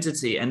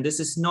identity. And this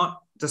is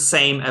not the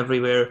same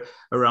everywhere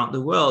around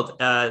the world.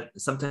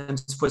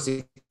 Sometimes for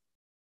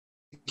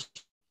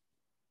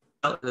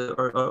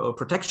or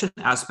protection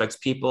aspects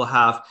people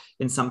have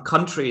in some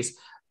countries,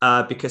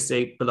 because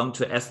they belong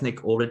to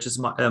ethnic or religious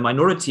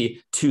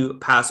minority, to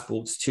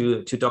passports,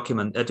 to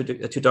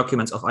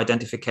documents of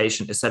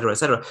identification, etc.,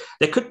 etc.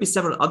 There could be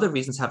several other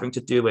reasons having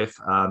to do with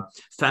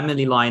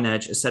family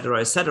lineage, etc.,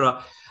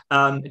 etc.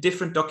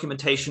 Different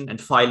documentation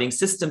and filing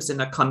systems in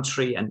a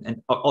country,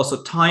 and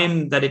also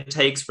time that it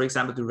takes, for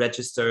example, to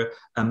register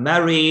a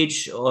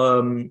marriage,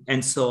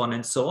 and so on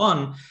and so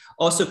on.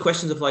 Also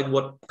questions of like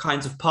what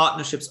kinds of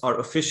partnerships are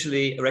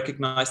officially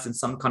recognized in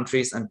some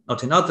countries and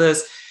not in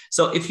others.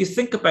 So if you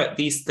think about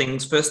these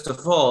things, first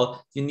of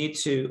all, you need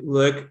to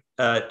work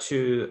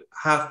to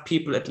have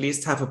people at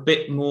least have a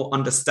bit more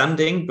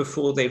understanding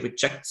before they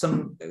reject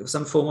some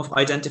form of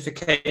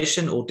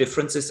identification or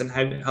differences in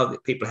how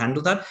people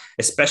handle that,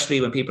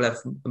 especially when people have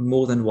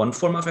more than one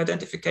form of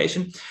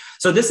identification.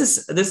 So this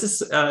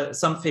is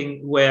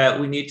something where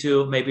we need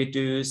to maybe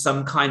do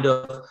some kind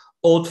of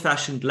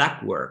old-fashioned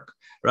legwork,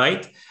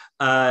 right?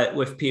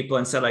 With people,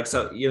 and say like,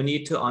 so you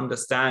need to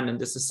understand, and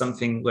this is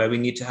something where we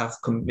need to have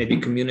maybe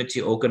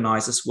community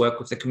organizers work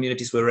with the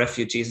communities where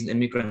refugees and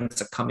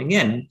immigrants are coming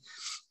in,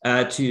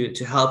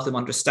 to help them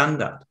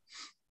understand that.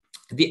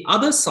 The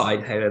other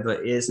side, however,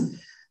 is,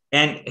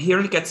 and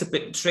here it gets a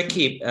bit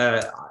tricky.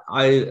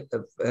 I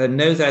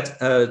know that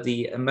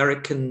the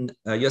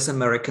US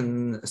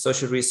American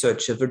social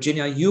researcher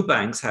Virginia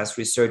Eubanks has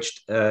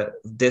researched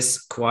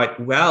this quite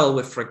well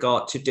with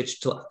regard to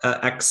digital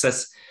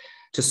access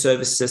to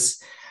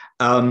services,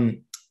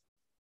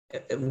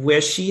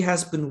 where she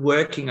has been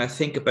working, I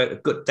think, about a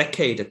good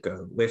decade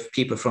ago with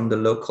people from the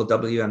local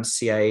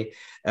WMCA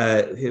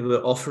who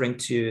were offering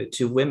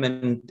to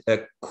women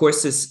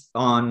courses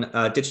on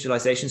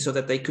digitalization so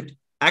that they could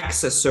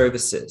access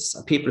services,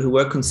 people who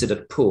were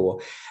considered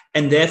poor.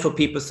 And therefore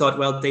people thought,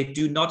 well, they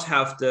do not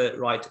have the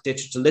right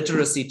digital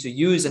literacy to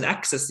use and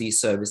access these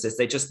services.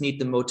 They just need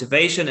the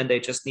motivation and they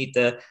just need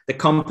the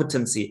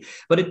competency.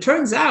 But it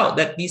turns out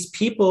that these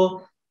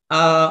people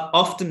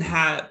often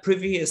had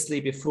previously,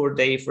 before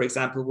they, for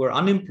example, were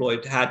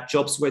unemployed, had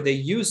jobs where they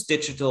used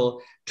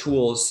digital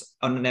tools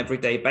on an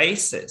everyday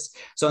basis.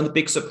 So, and the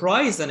big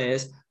surprise then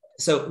is,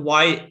 so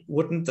why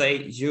wouldn't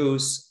they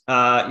use,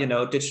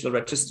 digital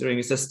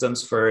registering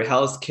systems for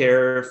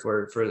healthcare,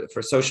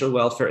 for social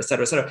welfare, et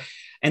cetera, et cetera?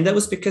 And that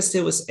was because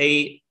there was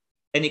an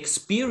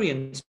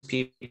experience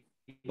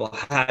people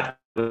had.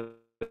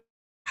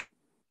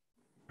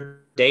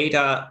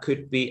 Data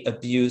could be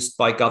abused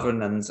by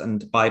governance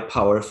and by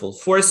powerful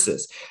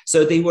forces.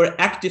 So they were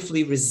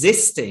actively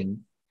resisting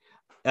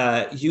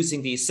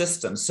using these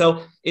systems.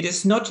 So it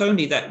is not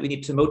only that we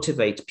need to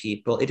motivate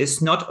people, it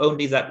is not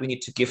only that we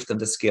need to give them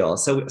the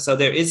skills. So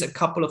there is a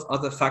couple of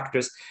other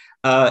factors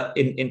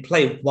in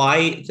play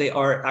why they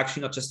are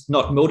actually not just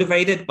not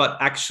motivated, but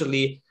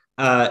actually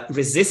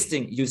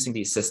resisting using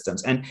these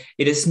systems. And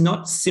it is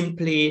not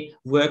simply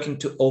working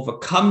to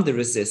overcome the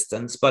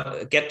resistance,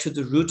 but get to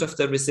the root of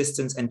the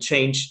resistance and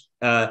change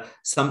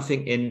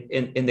something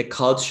in the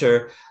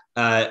culture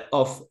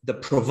of the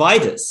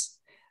providers,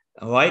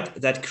 right?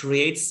 That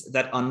creates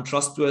that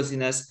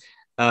untrustworthiness.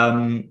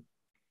 And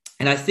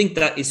I think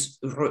that is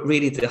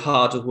really the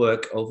harder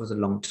work over the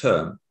long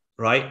term,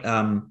 right?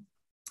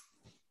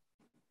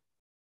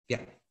 Yeah.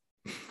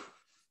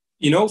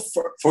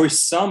 For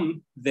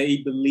some, they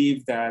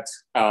believe that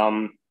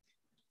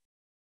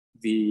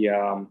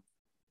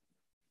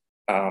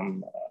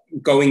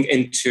going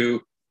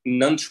into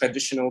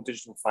non-traditional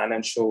digital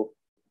financial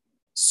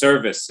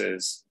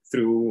services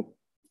through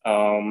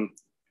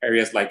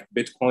areas like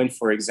Bitcoin,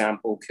 for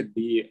example, could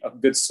be a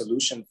good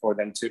solution for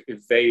them to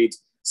evade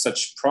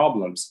such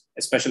problems,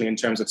 especially in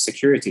terms of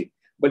security.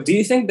 But do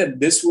you think that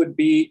this would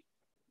be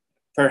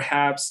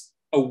perhaps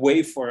a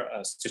way for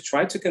us to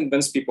try to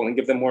convince people and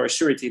give them more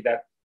surety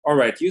that, all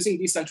right, using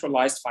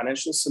decentralized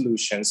financial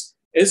solutions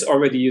is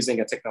already using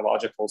a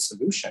technological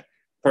solution?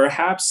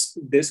 Perhaps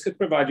this could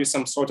provide you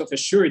some sort of a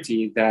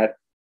surety that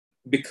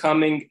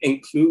becoming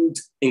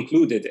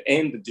included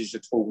in the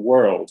digital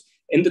world,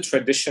 in the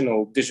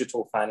traditional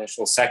digital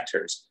financial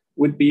sectors,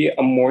 would be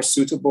a more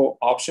suitable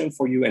option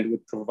for you and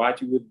would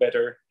provide you with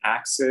better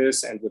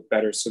access and with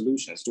better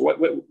solutions.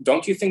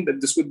 Don't you think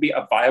that this would be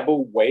a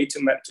viable way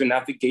to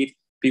navigate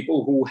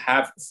people who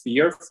have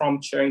fear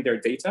from sharing their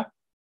data?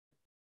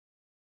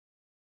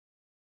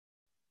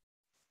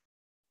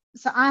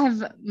 So I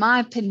have my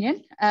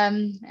opinion,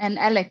 and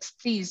Alex,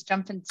 please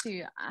jump in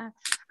too.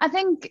 I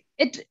think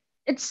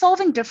it's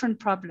solving different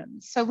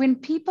problems. So when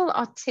people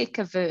are tech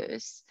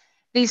averse,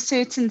 there's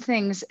certain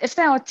things, if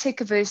they are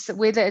tech averse,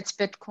 whether it's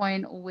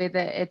Bitcoin or whether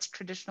it's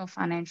traditional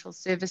financial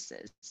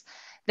services,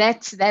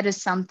 that is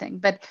something.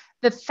 But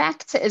the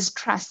factor is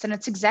trust, and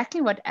it's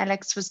exactly what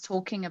Alex was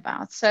talking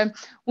about. So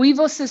we've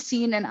also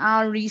seen in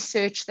our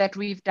research that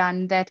we've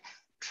done that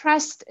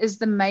trust is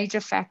the major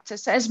factor.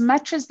 So as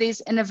much as there's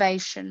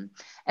innovation,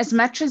 as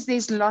much as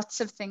there's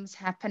lots of things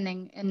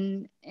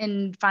happening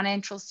in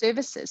financial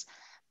services,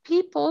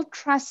 people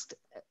trust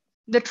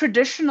the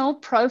traditional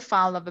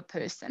profile of a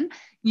person,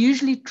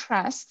 usually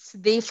trusts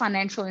their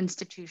financial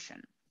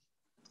institution.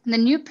 And the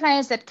new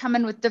players that come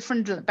in with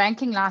different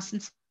banking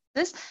licenses,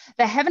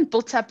 they haven't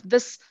built up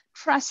this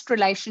trust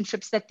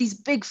relationships that these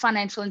big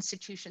financial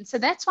institutions. So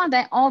that's why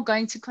they are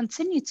going to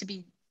continue to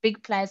be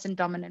big players and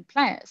dominant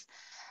players.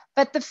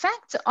 But the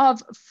fact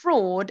of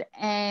fraud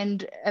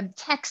and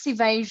tax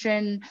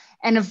evasion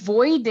and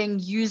avoiding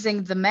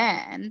using the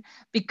man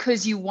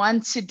because you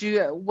want to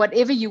do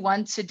whatever you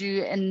want to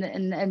do in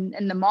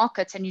the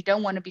markets and you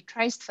don't want to be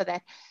traced for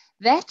that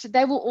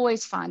they will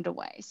always find a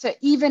way. So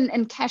even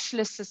in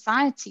cashless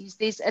societies,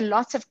 there's a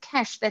lot of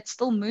cash that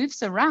still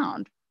moves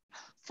around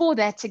for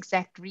that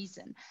exact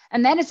reason.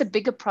 And that is a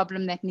bigger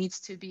problem that needs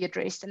to be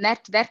addressed. And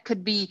that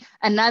could be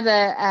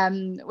another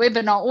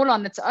webinar all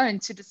on its own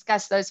to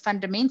discuss those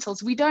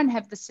fundamentals. We don't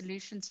have the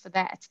solutions for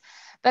that.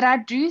 But I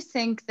do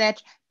think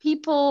that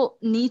people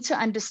need to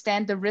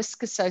understand the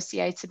risk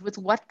associated with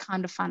what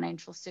kind of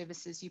financial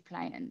services you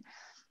play in.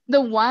 The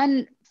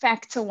one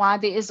factor why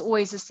there is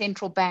always a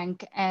central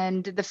bank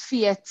and the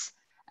fiat,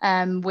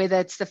 whether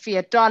it's the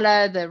fiat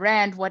dollar, the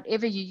rand,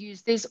 whatever you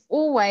use, there's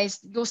always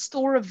your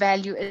store of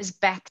value is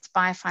backed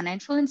by a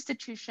financial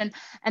institution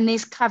and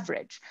there's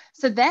coverage.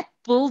 So that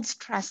builds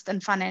trust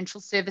in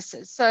financial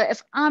services. So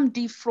if I'm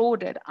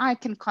defrauded, I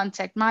can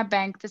contact my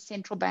bank, the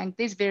central bank,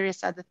 there's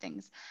various other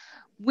things.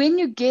 When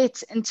you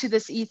get into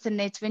this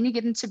Ethernet, when you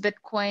get into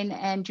Bitcoin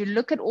and you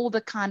look at all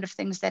the kind of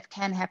things that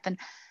can happen,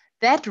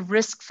 that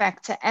risk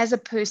factor as a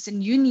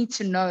person, you need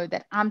to know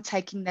that I'm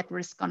taking that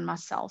risk on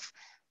myself.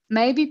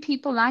 Maybe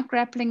people like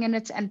grappling in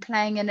it and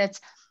playing in it,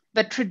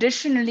 but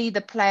traditionally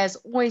the players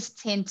always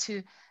tend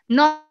to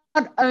not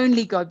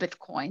only go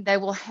Bitcoin, they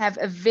will have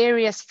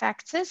various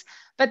factors,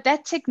 but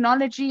that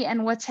technology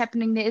and what's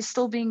happening there is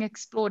still being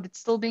explored, it's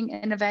still being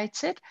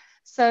innovated.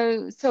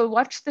 So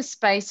watch the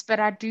space, but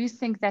I do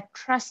think that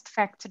trust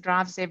factor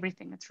drives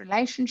everything. It's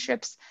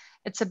relationships,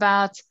 it's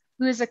about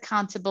who is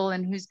accountable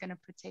and who's going to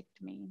protect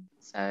me.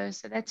 So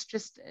that's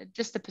just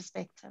a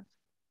perspective.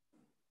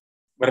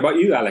 What about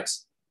you,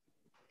 Alex?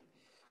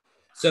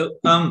 So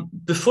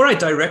before I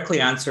directly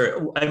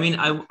answer, I mean,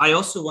 I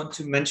also want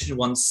to mention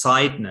one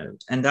side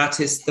note, and that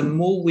is the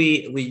more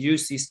we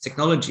use these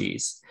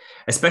technologies,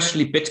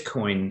 especially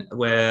Bitcoin,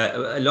 where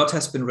a lot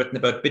has been written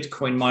about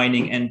Bitcoin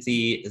mining and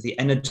the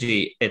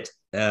energy it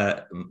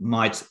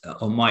might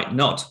or might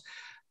not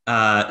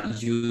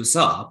use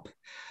up.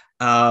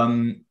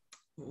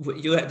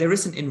 There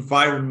is an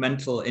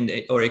environmental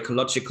or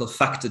ecological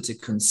factor to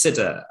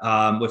consider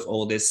with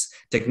all this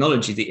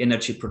technology, the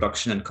energy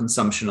production and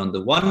consumption on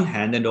the one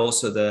hand, and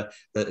also the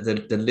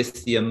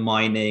lithium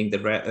mining, the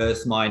rare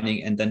earth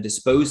mining, and then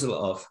disposal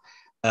of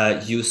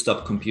used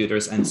up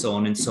computers and so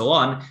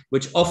on,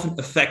 which often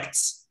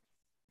affects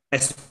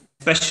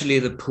especially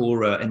the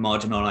poorer and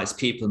marginalized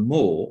people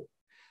more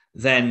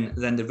than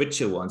the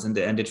richer ones, and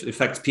it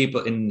affects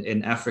people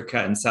in Africa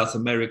and South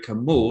America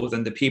more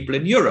than the people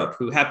in Europe,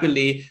 who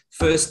happily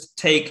first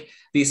take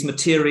these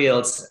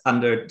materials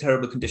under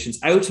terrible conditions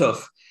out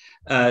of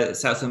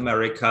South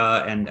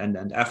America and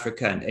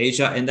Africa and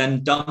Asia, and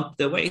then dump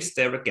the waste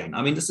there again.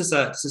 I mean, this is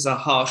a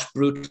harsh,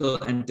 brutal,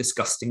 and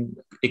disgusting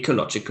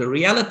ecological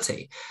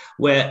reality,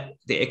 where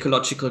the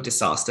ecological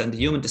disaster and the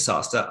human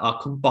disaster are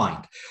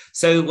combined.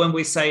 So when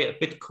we say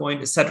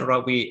Bitcoin, etc.,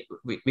 we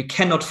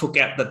cannot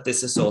forget that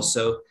this is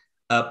also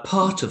a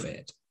part of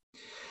it.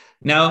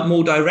 Now,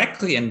 more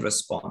directly in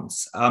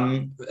response,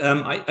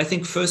 I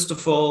think, first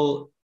of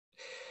all,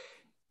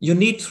 you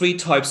need three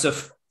types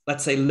of,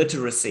 let's say,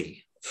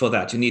 literacy for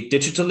that. You need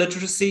digital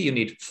literacy, you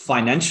need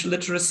financial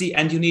literacy,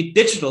 and you need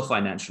digital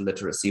financial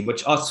literacy,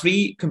 which are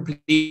three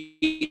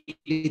completely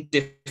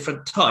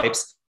different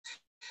types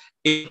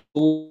in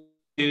order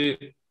to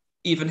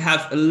even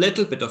have a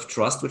little bit of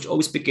trust, which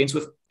always begins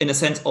with, in a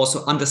sense,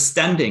 also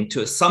understanding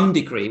to some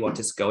degree what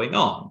is going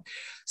on.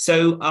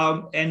 So,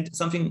 and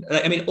something,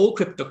 I mean, all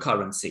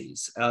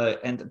cryptocurrencies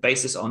and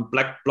basis on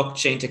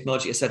blockchain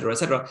technology, et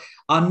cetera,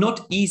 are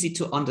not easy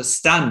to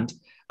understand,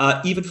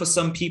 even for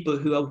some people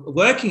who are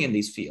working in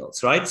these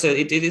fields, right? So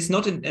it is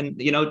not,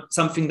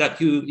 something that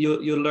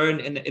you learn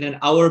in an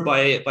hour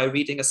by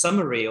reading a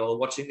summary or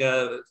watching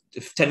a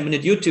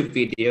 10-minute YouTube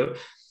video.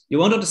 You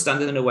won't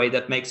understand it in a way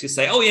that makes you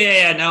say, oh,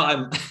 yeah, now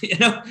I'm,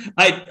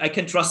 I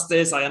can trust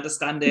this, I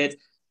understand it.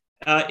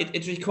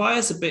 It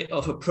requires a bit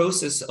of a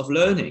process of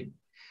learning.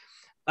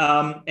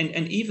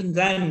 And even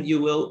then,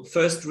 you will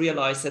first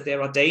realize that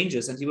there are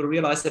dangers, and you will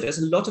realize that there's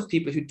a lot of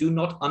people who do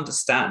not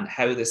understand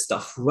how this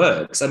stuff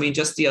works. I mean,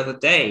 just the other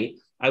day,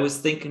 I was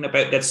thinking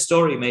about that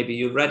story, maybe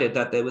you read it,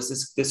 that there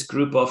was this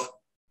group of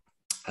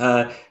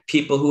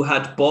people who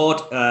had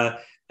bought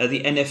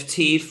the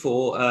NFT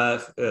for,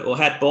 or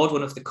had bought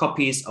one of the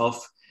copies of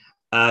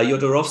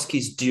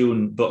Jodorowsky's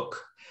Dune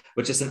book,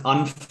 which is an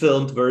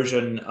unfilmed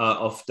version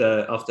of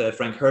the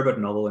Frank Herbert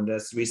novel, and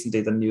there's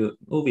recently the new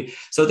movie.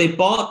 So they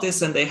bought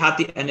this and they had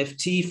the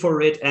NFT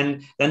for it,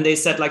 and then they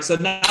said, like, so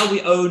now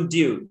we own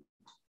Dune,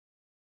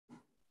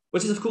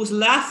 which is of course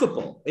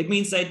laughable. It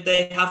means that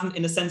they haven't,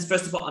 in a sense,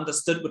 first of all,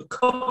 understood what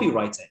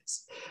copyright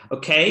is.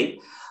 Okay.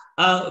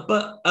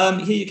 But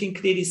here you can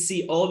clearly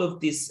see all of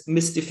this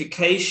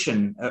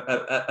mystification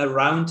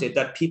around it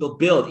that people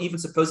build, even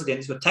supposedly,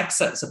 and these were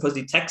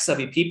supposedly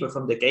tech-savvy people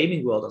from the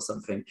gaming world or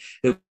something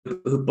who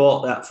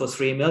bought that for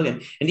 3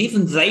 million. And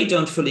even they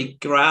don't fully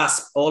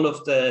grasp all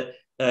of the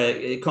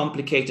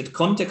complicated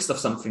context of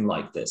something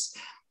like this.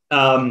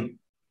 And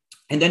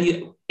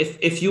then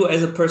if you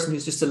as a person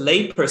who's just a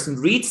lay person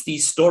reads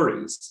these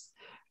stories,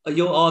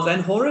 you are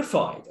then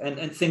horrified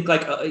and think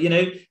like,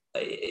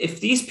 if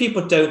these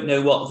people don't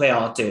know what they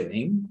are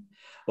doing,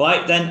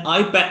 right, then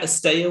I better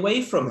stay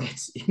away from it,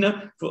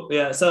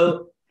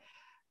 So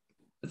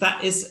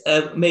that is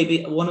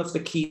maybe one of the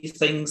key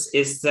things,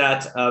 is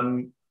that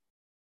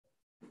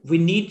we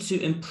need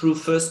to improve,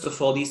 first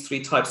of all, these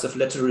three types of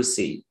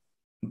literacy,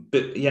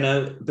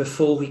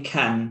 before we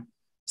can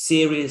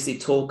seriously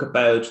talk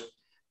about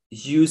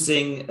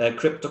using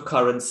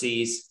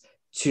cryptocurrencies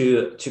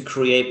to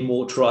create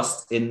more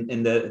trust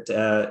in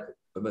the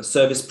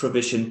service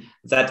provision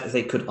that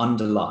they could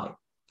underlie.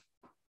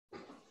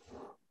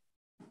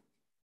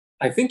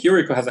 I think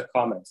Yuriko has a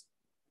comment.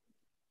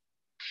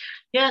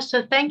 Yeah,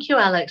 so thank you,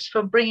 Alex,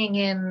 for bringing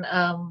in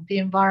the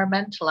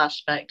environmental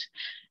aspect.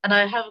 And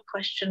I have a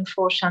question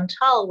for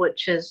Chantal,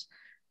 which is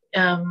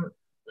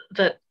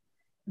that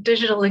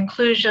digital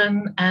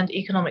inclusion and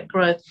economic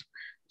growth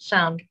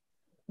sound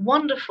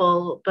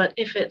wonderful, but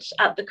if it's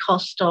at the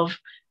cost of,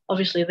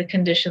 obviously, the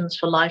conditions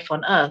for life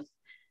on Earth,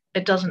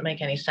 it doesn't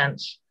make any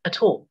sense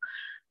at all.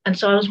 And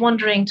so I was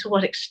wondering to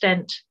what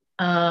extent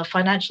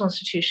financial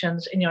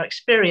institutions, in your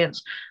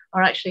experience,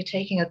 are actually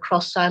taking a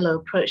cross-silo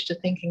approach to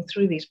thinking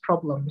through these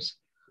problems.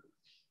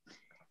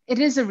 It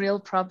is a real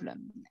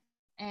problem.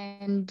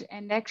 And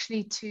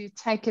actually, to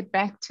take it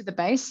back to the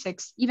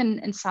basics, even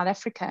in South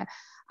Africa,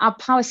 our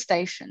power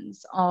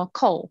stations are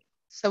coal.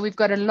 So we've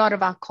got a lot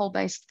of our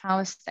coal-based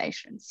power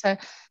stations. So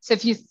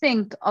if you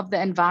think of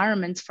the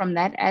environment from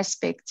that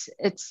aspect,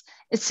 it's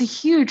a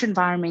huge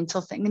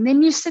environmental thing. And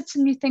then you sit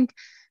and you think,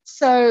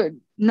 so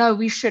no,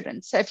 we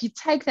shouldn't. So if you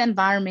take the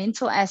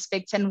environmental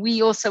aspect, and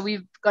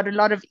we've got a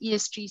lot of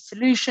ESG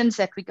solutions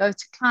that we go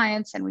to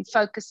clients, and we're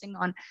focusing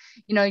on,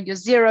 your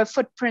zero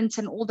footprint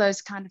and all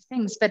those kind of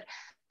things. But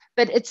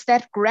it's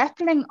that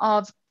grappling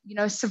of,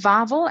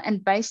 survival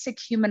and basic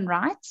human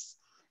rights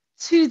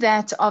to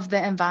that of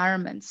the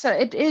environment.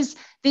 So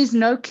there's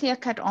no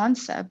clear-cut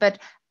answer, but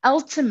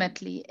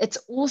ultimately it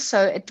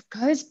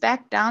goes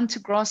back down to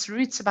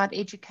grassroots about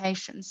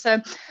education.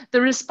 So the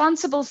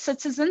responsible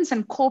citizens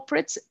and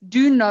corporates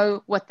do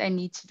know what they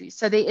need to do.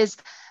 So there is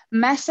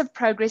massive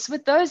progress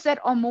with those that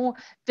are more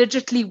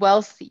digitally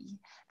wealthy,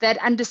 that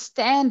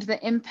understand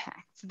the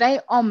impact.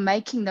 They are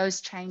making those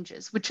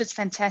changes, which is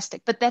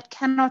fantastic, but that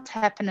cannot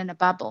happen in a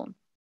bubble.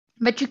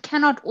 But you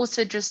cannot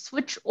also just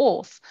switch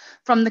off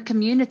from the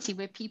community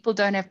where people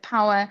don't have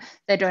power,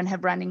 they don't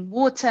have running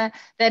water,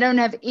 they don't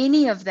have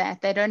any of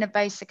that, they don't have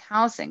basic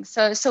housing.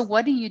 So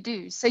what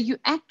do? So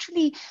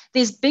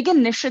there's big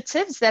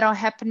initiatives that are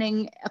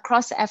happening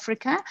across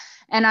Africa.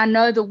 And I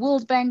know the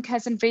World Bank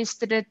has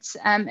invested in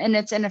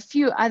it and a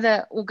few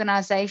other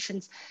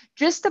organizations,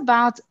 just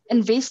about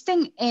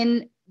investing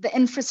in the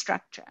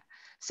infrastructure.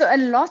 So a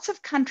lot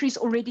of countries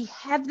already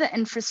have the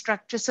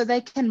infrastructure so they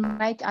can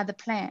make other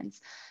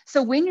plans.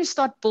 So when you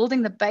start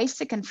building the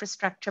basic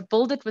infrastructure,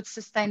 build it with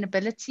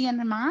sustainability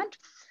in mind,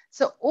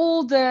 So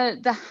all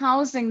the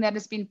housing that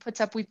has been put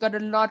up, we've got a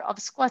lot of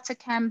squatter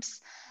camps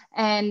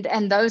and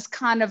those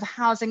kind of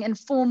housing,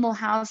 informal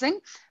housing.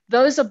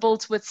 Those are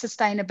built with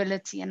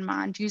sustainability in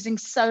mind, using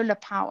solar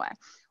power.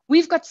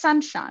 We've got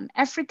sunshine.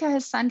 Africa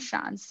has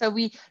sunshine. So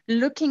we're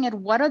looking at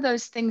what are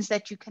those things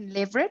that you can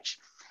leverage.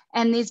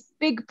 And there's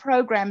big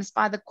programs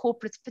by the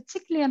corporates,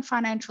 particularly in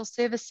financial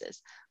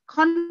services,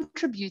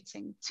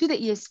 contributing to the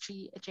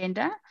ESG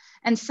agenda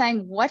and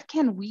saying, what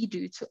can we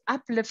do to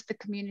uplift the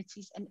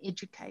communities and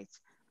educate?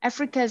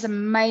 Africa is a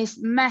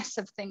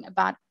massive thing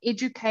about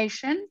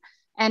education,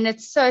 and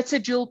it's a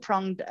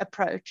dual-pronged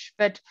approach,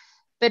 but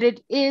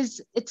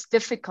it's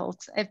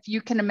difficult. If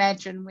you can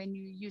imagine when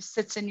you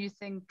sit and you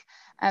think,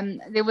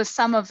 there was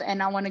some of,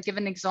 and I want to give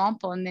an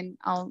example, and then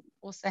I'll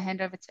also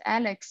hand over to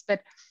Alex,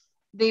 but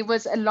there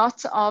was a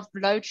lot of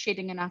load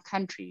shedding in our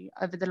country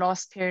over the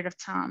last period of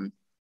time.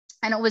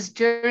 And it was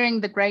during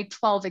the grade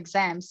 12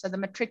 exams, so the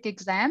matric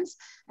exams,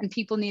 and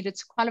people needed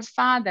to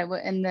qualify. They were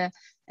in the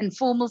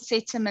informal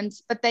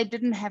settlements, but they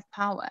didn't have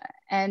power.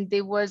 And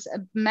there was a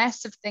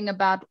massive thing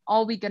about,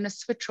 are we going to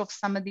switch off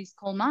some of these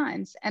coal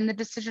mines? And the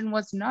decision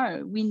was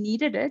no, we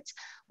needed it.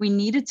 We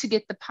needed to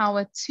get the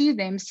power to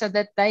them so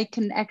that they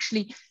can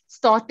actually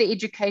start their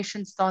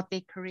education, start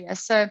their career.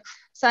 So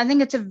I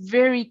think it's a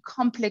very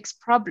complex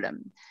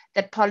problem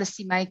that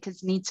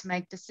policymakers need to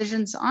make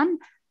decisions on,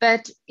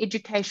 but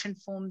education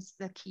forms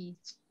the key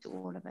to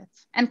all of it,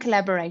 and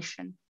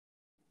collaboration.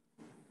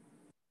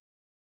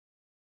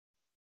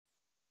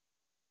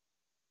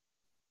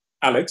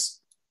 Alex?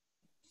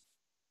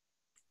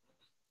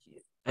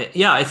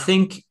 Yeah, I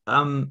think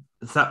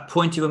that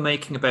point you were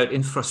making about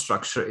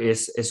infrastructure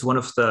is one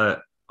of the,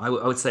 I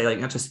would say, like,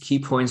 not just key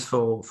points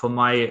for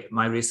my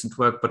recent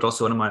work, but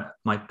also one of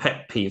my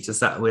pet peeves is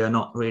that we are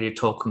not really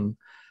talking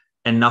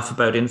enough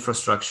about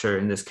infrastructure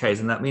in this case.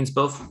 And that means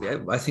both,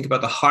 I think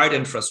about the hard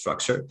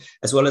infrastructure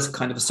as well as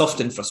kind of a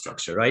soft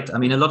infrastructure, right? I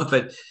mean, a lot of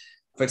it,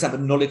 for example,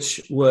 knowledge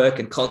work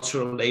and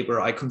cultural labor,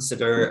 I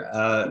consider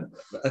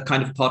a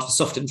kind of part of the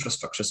soft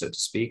infrastructure, so to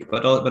speak,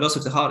 but also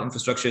the hard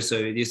infrastructure. So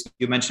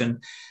you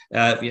mentioned,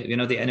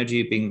 the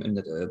energy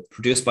being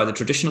produced by the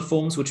traditional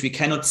forms, which we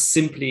cannot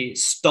simply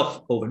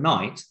stop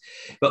overnight,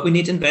 but we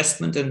need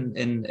investment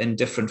in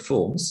different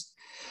forms.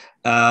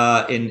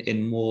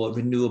 In more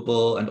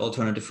renewable and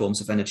alternative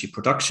forms of energy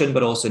production,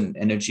 but also in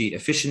energy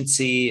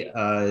efficiency,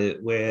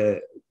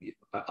 where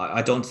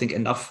I don't think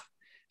enough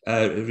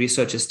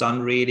research is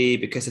done really,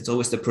 because it's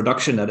always the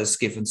production that is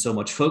given so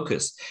much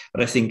focus.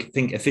 But I think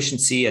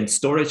efficiency and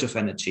storage of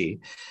energy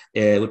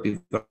would be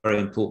very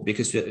important,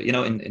 because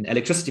in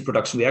electricity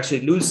production we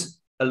actually lose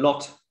a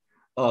lot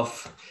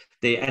of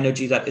the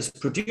energy that is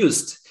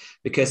produced,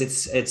 because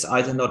it's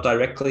either not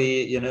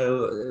directly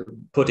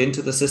put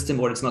into the system,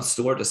 or it's not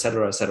stored,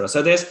 etc., etc.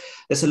 So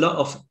there's a lot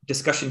of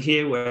discussion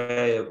here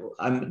where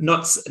I'm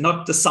not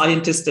the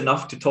scientist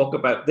enough to talk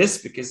about this,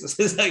 because this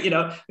is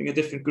a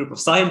different group of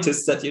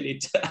scientists that you need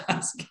to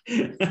ask.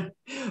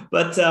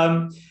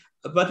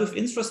 But with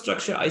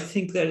infrastructure, I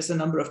think there is a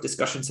number of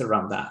discussions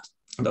around that,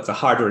 and of the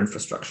harder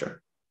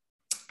infrastructure,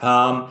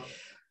 and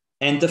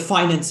the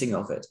financing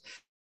of it.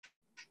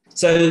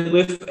 So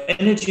with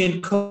energy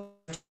and coal,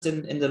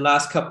 in the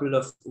last couple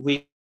of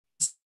weeks,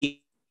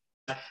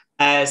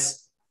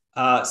 as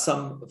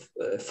some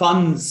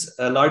funds,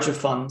 larger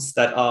funds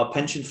that are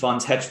pension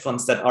funds, hedge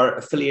funds that are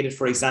affiliated,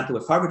 for example,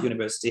 with Harvard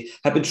University,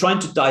 have been trying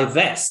to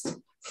divest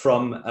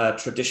from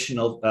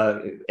traditional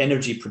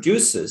energy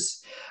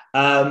producers.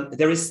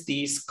 There is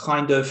these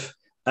kind of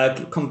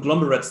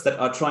conglomerates that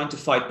are trying to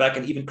fight back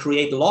and even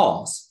create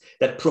laws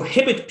that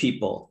prohibit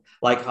people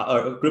like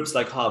groups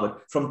like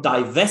Harvard from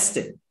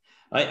divesting.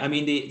 Right? I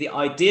mean, the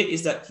idea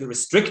is that you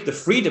restrict the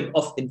freedom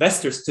of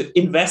investors to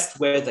invest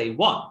where they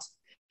want,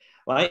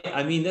 right?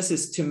 I mean, this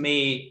is, to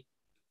me,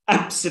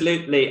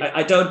 absolutely,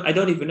 I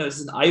don't even know,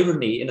 it's an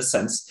irony in a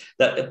sense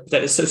that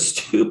is so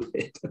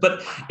stupid,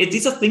 but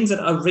these are things that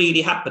are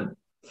really happening.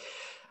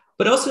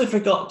 But also, if I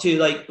got to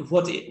like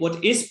what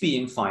is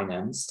being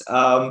financed,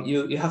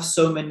 you have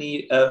so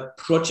many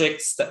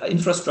projects,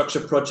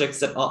 infrastructure projects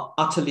that are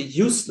utterly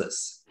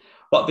useless.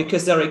 But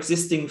because there are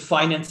existing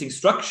financing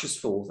structures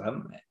for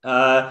them,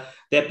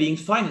 they're being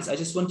financed. I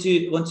just want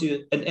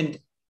to, and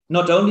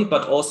not only,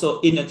 but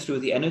also in and through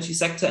the energy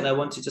sector. And I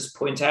want to just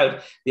point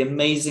out the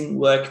amazing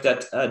work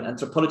that an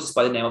anthropologist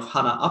by the name of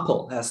Hannah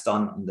Appel has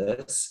done on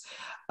this,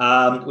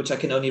 which I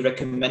can only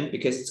recommend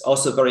because it's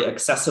also very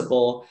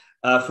accessible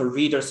for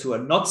readers who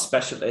are not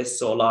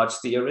specialists or large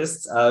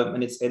theorists,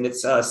 and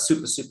it's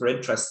super, super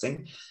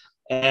interesting.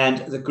 And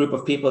the group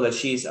of people that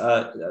she's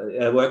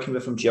working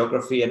with from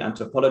geography and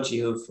anthropology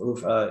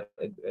who've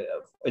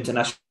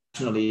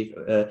internationally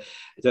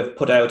they've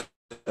put out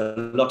a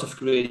lot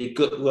of really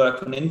good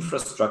work on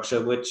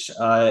infrastructure, which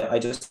I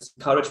just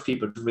encourage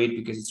people to read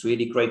because it's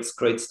really great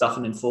stuff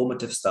and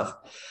informative stuff.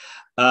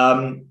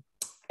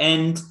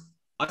 And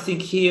I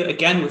think here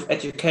again with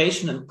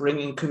education and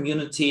bringing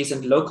communities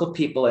and local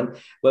people, and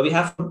where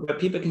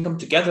people can come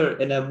together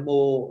in a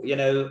more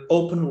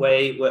open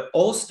way, where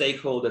all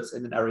stakeholders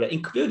in an area,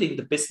 including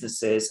the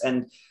businesses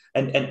and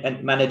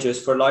and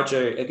managers for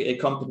larger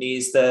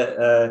companies,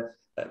 the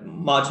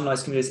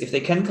marginalized communities, if they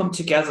can come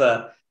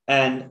together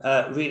and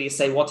really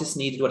say what is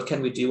needed, what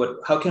can we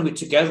do, how can we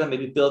together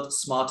maybe build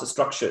smarter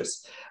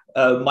structures,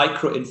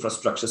 micro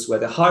infrastructures where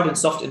the hard and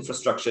soft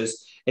infrastructures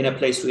in a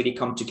place really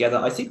come together.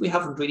 I think we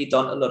haven't really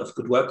done a lot of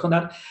good work on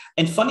that.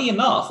 And funny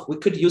enough, we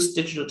could use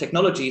digital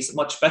technologies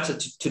much better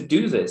to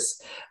do this,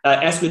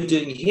 as we're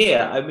doing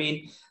here. I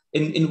mean,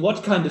 in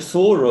what kind of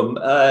forum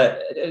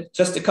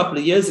just a couple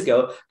of years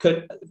ago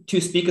could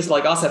two speakers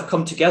like us have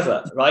come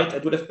together, right?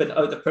 It would have been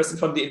the person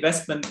from the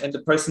investment and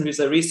the person who's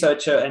a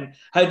researcher, and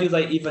how do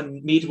they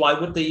even meet? Why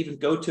would they even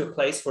go to a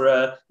place for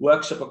a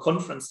workshop or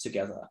conference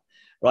together?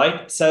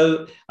 Right.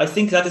 So I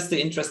think that is the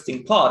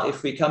interesting part.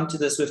 If we come to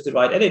this with the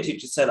right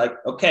attitude to say like,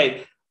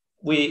 okay,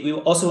 we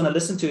also want to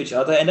listen to each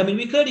other. And I mean,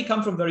 we clearly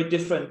come from very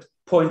different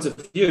points of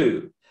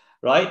view,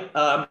 right?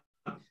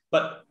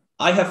 But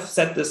I have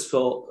said this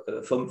for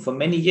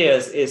many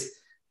years, is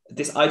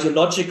this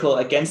ideological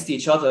against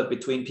each other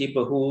between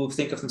people who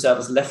think of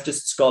themselves as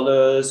leftist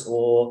scholars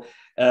or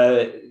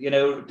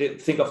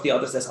think of the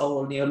others as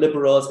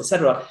neoliberals,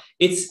 etc.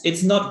 This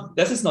is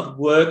not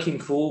working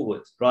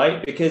forward,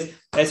 right? Because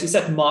as you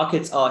said,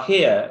 markets are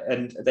here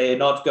and they are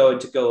not going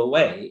to go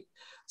away.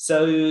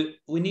 So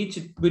we need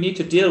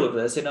to deal with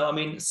this. I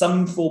mean,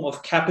 some form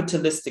of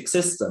capitalistic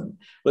system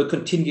will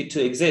continue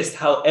to exist,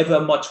 however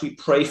much we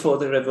pray for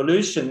the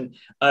revolution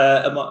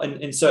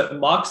in certain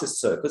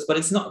Marxist circles, but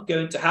it's not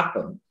going to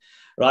happen,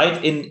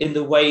 right, in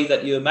the way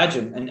that you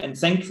imagine. And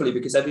thankfully,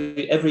 because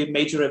every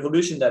major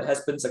revolution that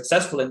has been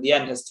successful in the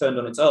end has turned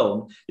on its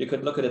own. You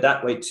could look at it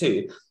that way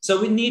too. So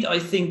we need, I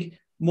think,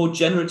 more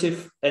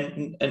generative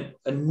and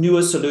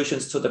newer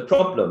solutions to the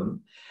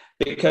problem.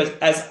 Because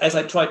as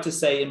I tried to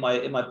say in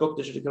my book,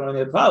 Digital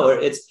Economy of Power,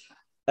 it's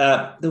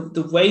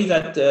the way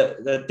that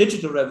the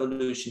digital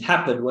revolution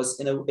happened was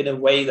in a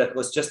way that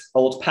was just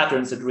old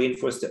patterns that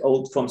reinforced the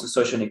old forms of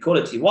social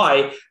inequality.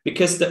 Why?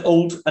 Because the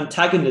old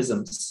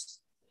antagonisms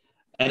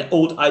and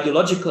old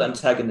ideological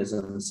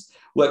antagonisms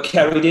were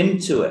carried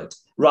into it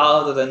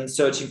rather than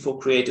searching for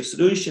creative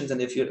solutions.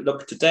 And if you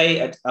look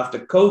today after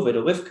COVID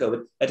or with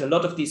COVID, at a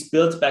lot of these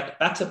build back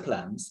better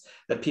plans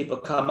that people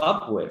come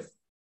up with,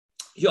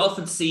 you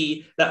often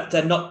see that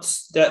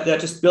they're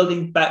just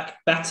building back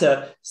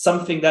better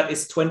something that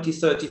is 20,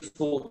 30,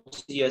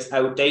 40 years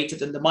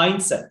outdated in the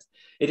mindset.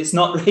 It is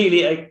not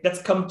really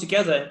let's come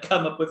together and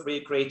come up with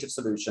really creative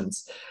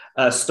solutions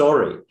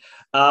story.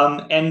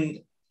 And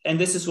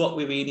this is what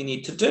we really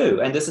need to do.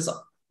 And this is,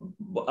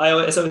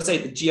 as I would say,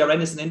 the GRN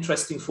is an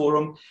interesting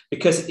forum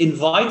because it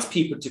invites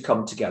people to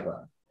come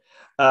together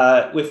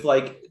with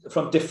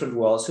from different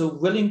worlds who are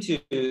willing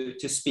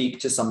to speak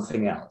to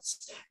something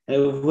else and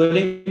are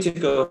willing to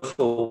go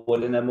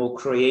forward in a more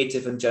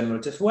creative and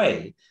generative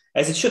way,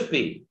 as it should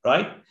be,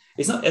 right?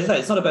 It's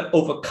not about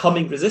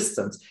overcoming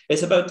resistance.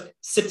 It's about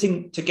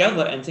sitting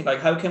together and think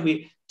how can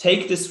we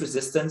take this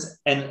resistance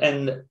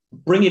and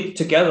bring it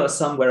together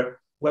somewhere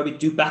where we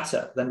do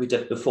better than we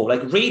did before,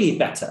 really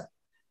better,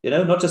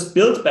 not just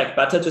build back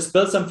better, just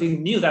build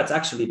something new that's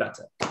actually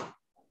better.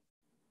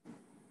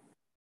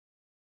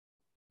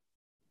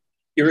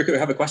 Yuriko, you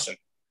have a question.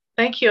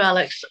 Thank you,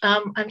 Alex.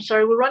 I'm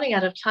sorry, we're running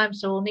out of time,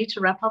 so we'll need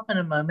to wrap up in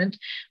a moment.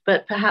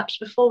 But perhaps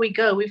before we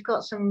go, we've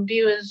got some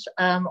viewers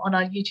on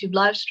our YouTube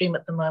live stream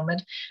at the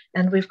moment,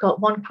 and we've got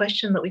one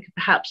question that we could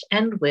perhaps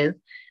end with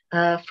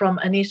from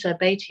Anissa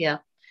Baitia.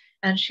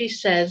 And she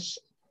says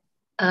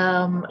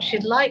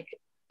she'd like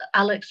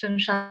Alex and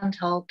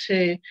Chantal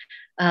to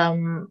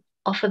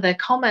offer their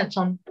comments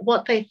on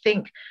what they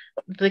think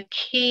the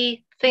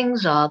key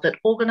things are that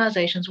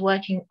organizations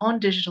working on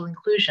digital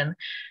inclusion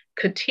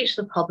could teach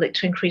the public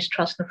to increase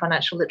trust in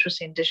financial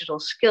literacy and digital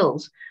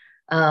skills.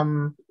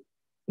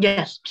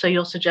 Yes, so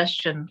your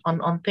suggestion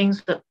on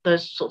things that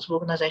those sorts of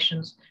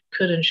organizations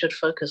could and should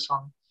focus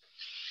on.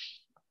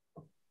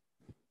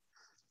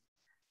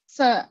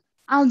 So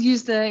I'll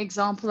use the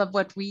example of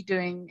what we're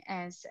doing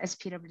as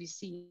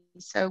PwC.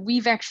 So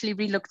we've actually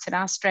relooked at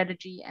our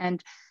strategy,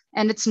 and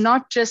it's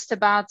not just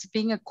about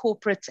being a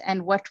corporate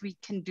and what we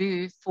can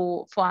do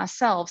for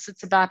ourselves.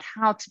 It's about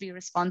how to be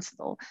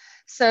responsible.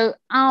 So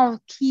our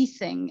key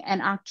thing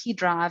and our key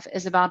drive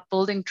is about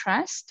building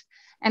trust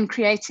and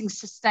creating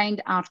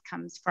sustained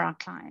outcomes for our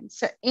clients.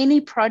 So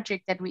any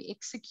project that we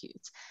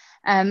execute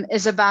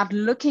is about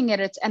looking at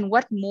it and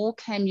what more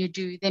can you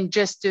do than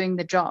just doing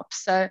the job.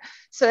 So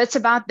it's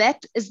about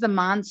that is the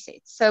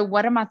mindset. So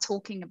what am I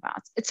talking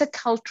about? It's a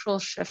cultural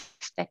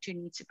shift that you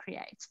need to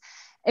create.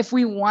 If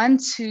we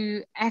want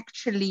to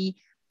actually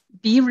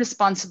be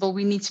responsible,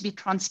 we need to be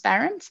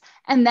transparent.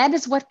 And that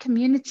is what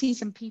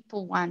communities and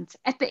people want.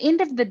 At the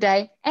end of the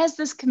day, as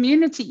this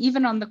community,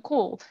 even on the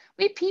call,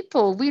 we're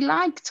people. We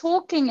like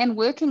talking and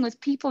working with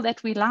people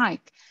that we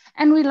like.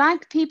 And we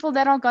like people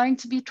that are going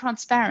to be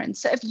transparent.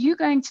 So if you're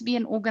going to be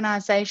an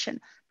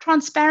organization,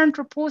 transparent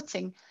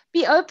reporting,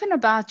 be open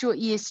about your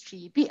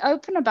ESG, be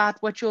open about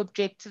what your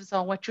objectives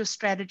are, what your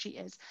strategy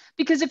is.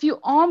 Because if you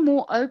are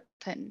more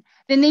open,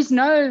 then there's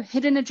no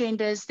hidden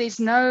agendas,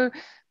 there's no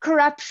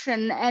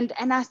corruption. And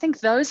I think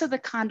those are the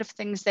kind of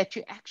things that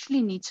you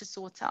actually need to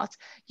sort out.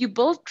 You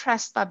build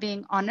trust by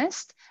being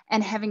honest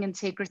and having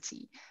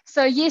integrity.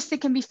 So yes, there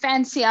can be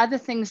fancy other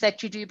things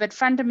that you do, but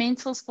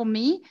fundamentals for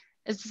me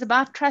is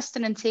about trust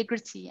and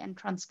integrity and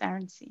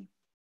transparency.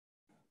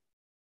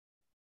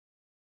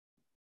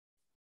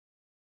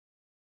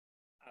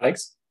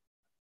 Alex?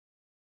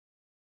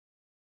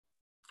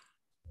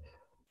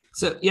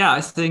 So yeah,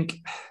 I think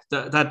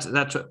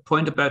that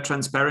point about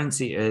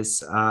transparency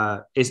is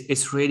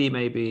really,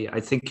 maybe, I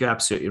think you're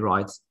absolutely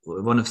right,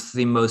 one of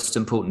the most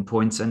important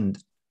points. And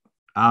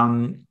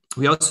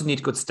we also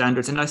need good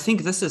standards. And I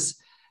think this is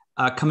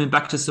coming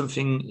back to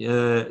something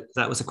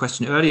that was a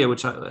question earlier,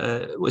 which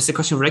was the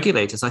question of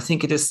regulators. I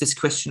think it is this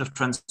question of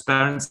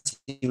transparency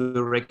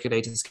where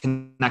regulators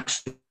can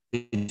actually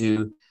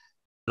do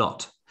a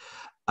lot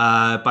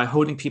by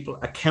holding people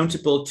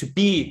accountable to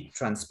be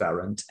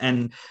transparent.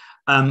 And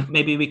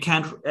maybe we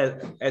can't,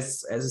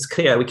 as is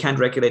clear, we can't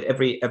regulate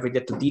every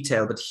little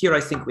detail, but here I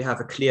think we have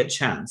a clear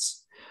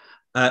chance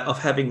of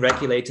having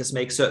regulators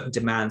make certain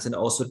demands and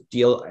also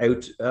deal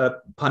out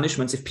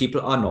punishments if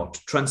people are not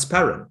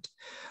transparent.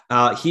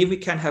 Here we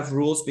can have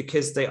rules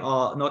because they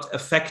are not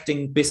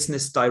affecting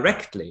business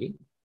directly,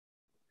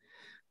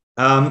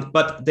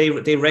 but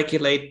they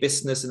regulate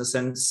business in a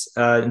sense,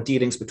 and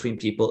dealings between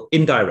people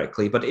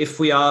indirectly. But if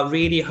we are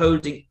really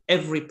holding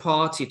every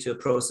party to a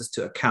process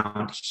to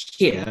account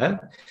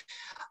here,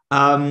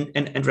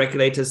 and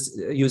regulators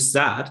use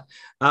that,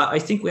 I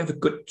think we have a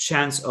good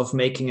chance of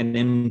making an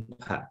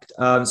impact.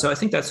 So I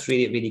think that's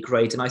really, really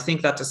great. And I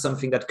think that is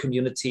something that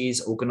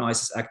communities,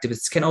 organizers,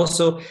 activists can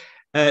also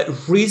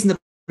reasonably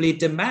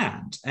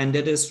demand. And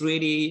it is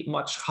really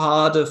much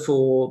harder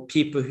for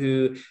people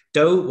who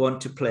don't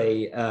want to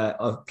play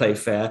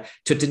fair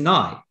to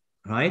deny,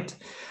 right?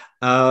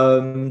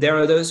 There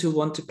are those who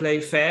want to play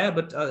fair,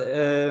 but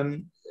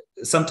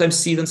sometimes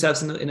see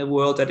themselves in a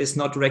world that is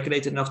not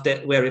regulated enough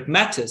where it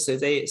matters.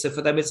 So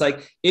for them, it's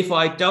like, if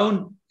I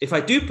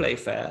do play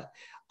fair,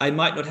 I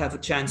might not have a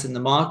chance in the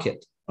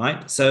market,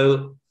 right?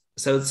 So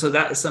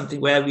that is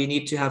something where we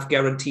need to have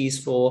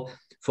guarantees for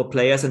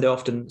players, and they're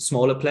often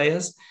smaller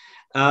players,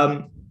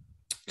 to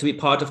be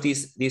part of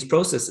these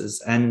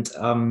processes, and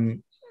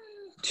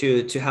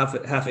to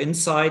have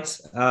insight,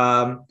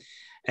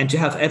 and to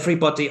have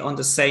everybody on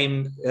the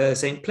same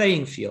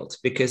playing field,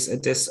 because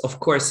it is, of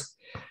course,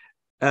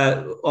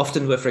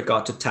 often with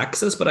regard to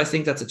taxes, but I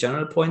think that's a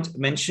general point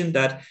mentioned,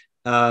 that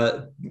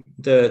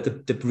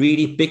the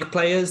really big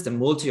players, the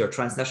multi or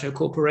transnational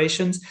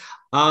corporations,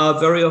 are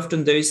very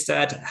often those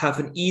that have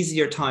an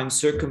easier time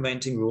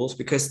circumventing rules,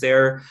 because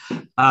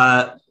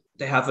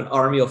they have an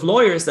army of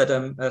lawyers that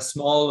a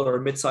small or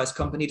mid-sized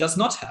company does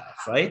not have,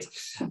 right?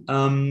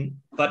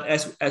 But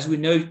as we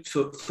know,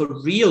 for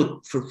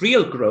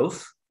real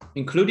growth,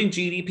 including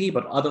GDP,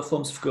 but other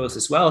forms of growth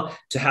as well,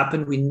 to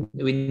happen,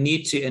 we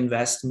need to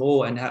invest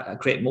more and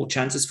create more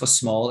chances for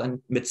small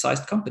and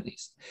mid-sized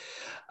companies,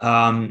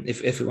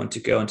 if we want to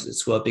go into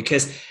this world.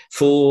 Because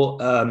for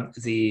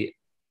the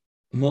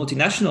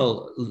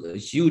multinational,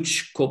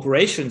 huge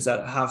corporations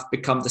that have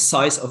become the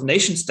size of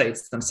nation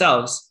states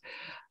themselves,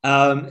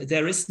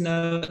 there is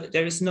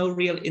no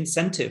real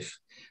incentive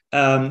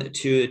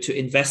to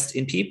invest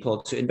in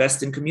people, to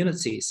invest in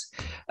communities,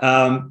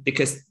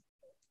 because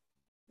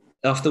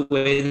of the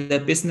way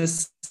that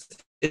business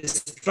is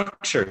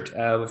structured.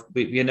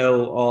 We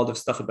know all the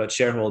stuff about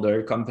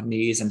shareholder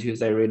companies and who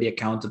they're really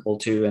accountable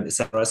to, and et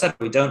cetera, et cetera.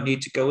 We don't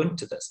need to go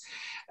into this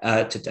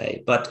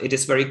today, but it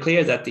is very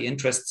clear that the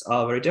interests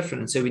are very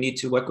different. And so we need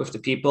to work with the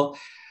people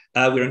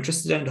we're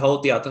interested in, and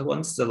hold the other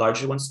ones, the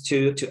larger ones,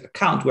 to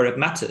account where it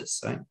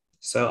matters, right?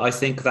 So I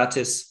think that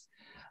is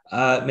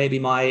maybe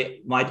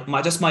my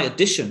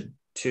addition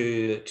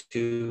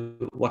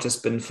to what has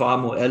been far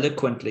more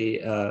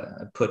eloquently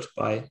put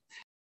by.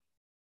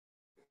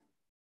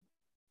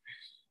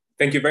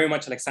 Thank you very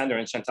much, Alexander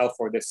and Chantal,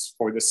 for this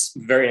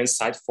very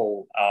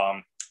insightful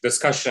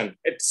discussion.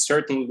 It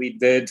certainly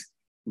did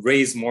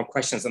raise more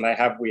questions than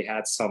we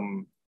had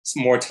some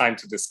more time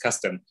to discuss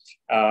them.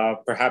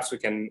 Perhaps we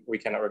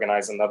can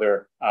organize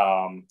another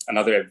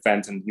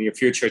event in the near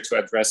future to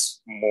address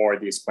more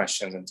of these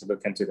questions and to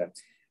look into them.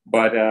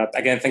 But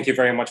again, thank you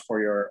very much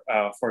for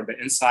the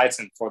insights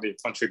and for the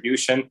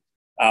contribution.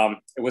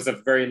 It was a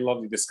very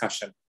lovely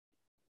discussion.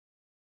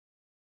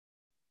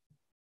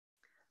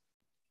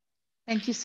 Thank you.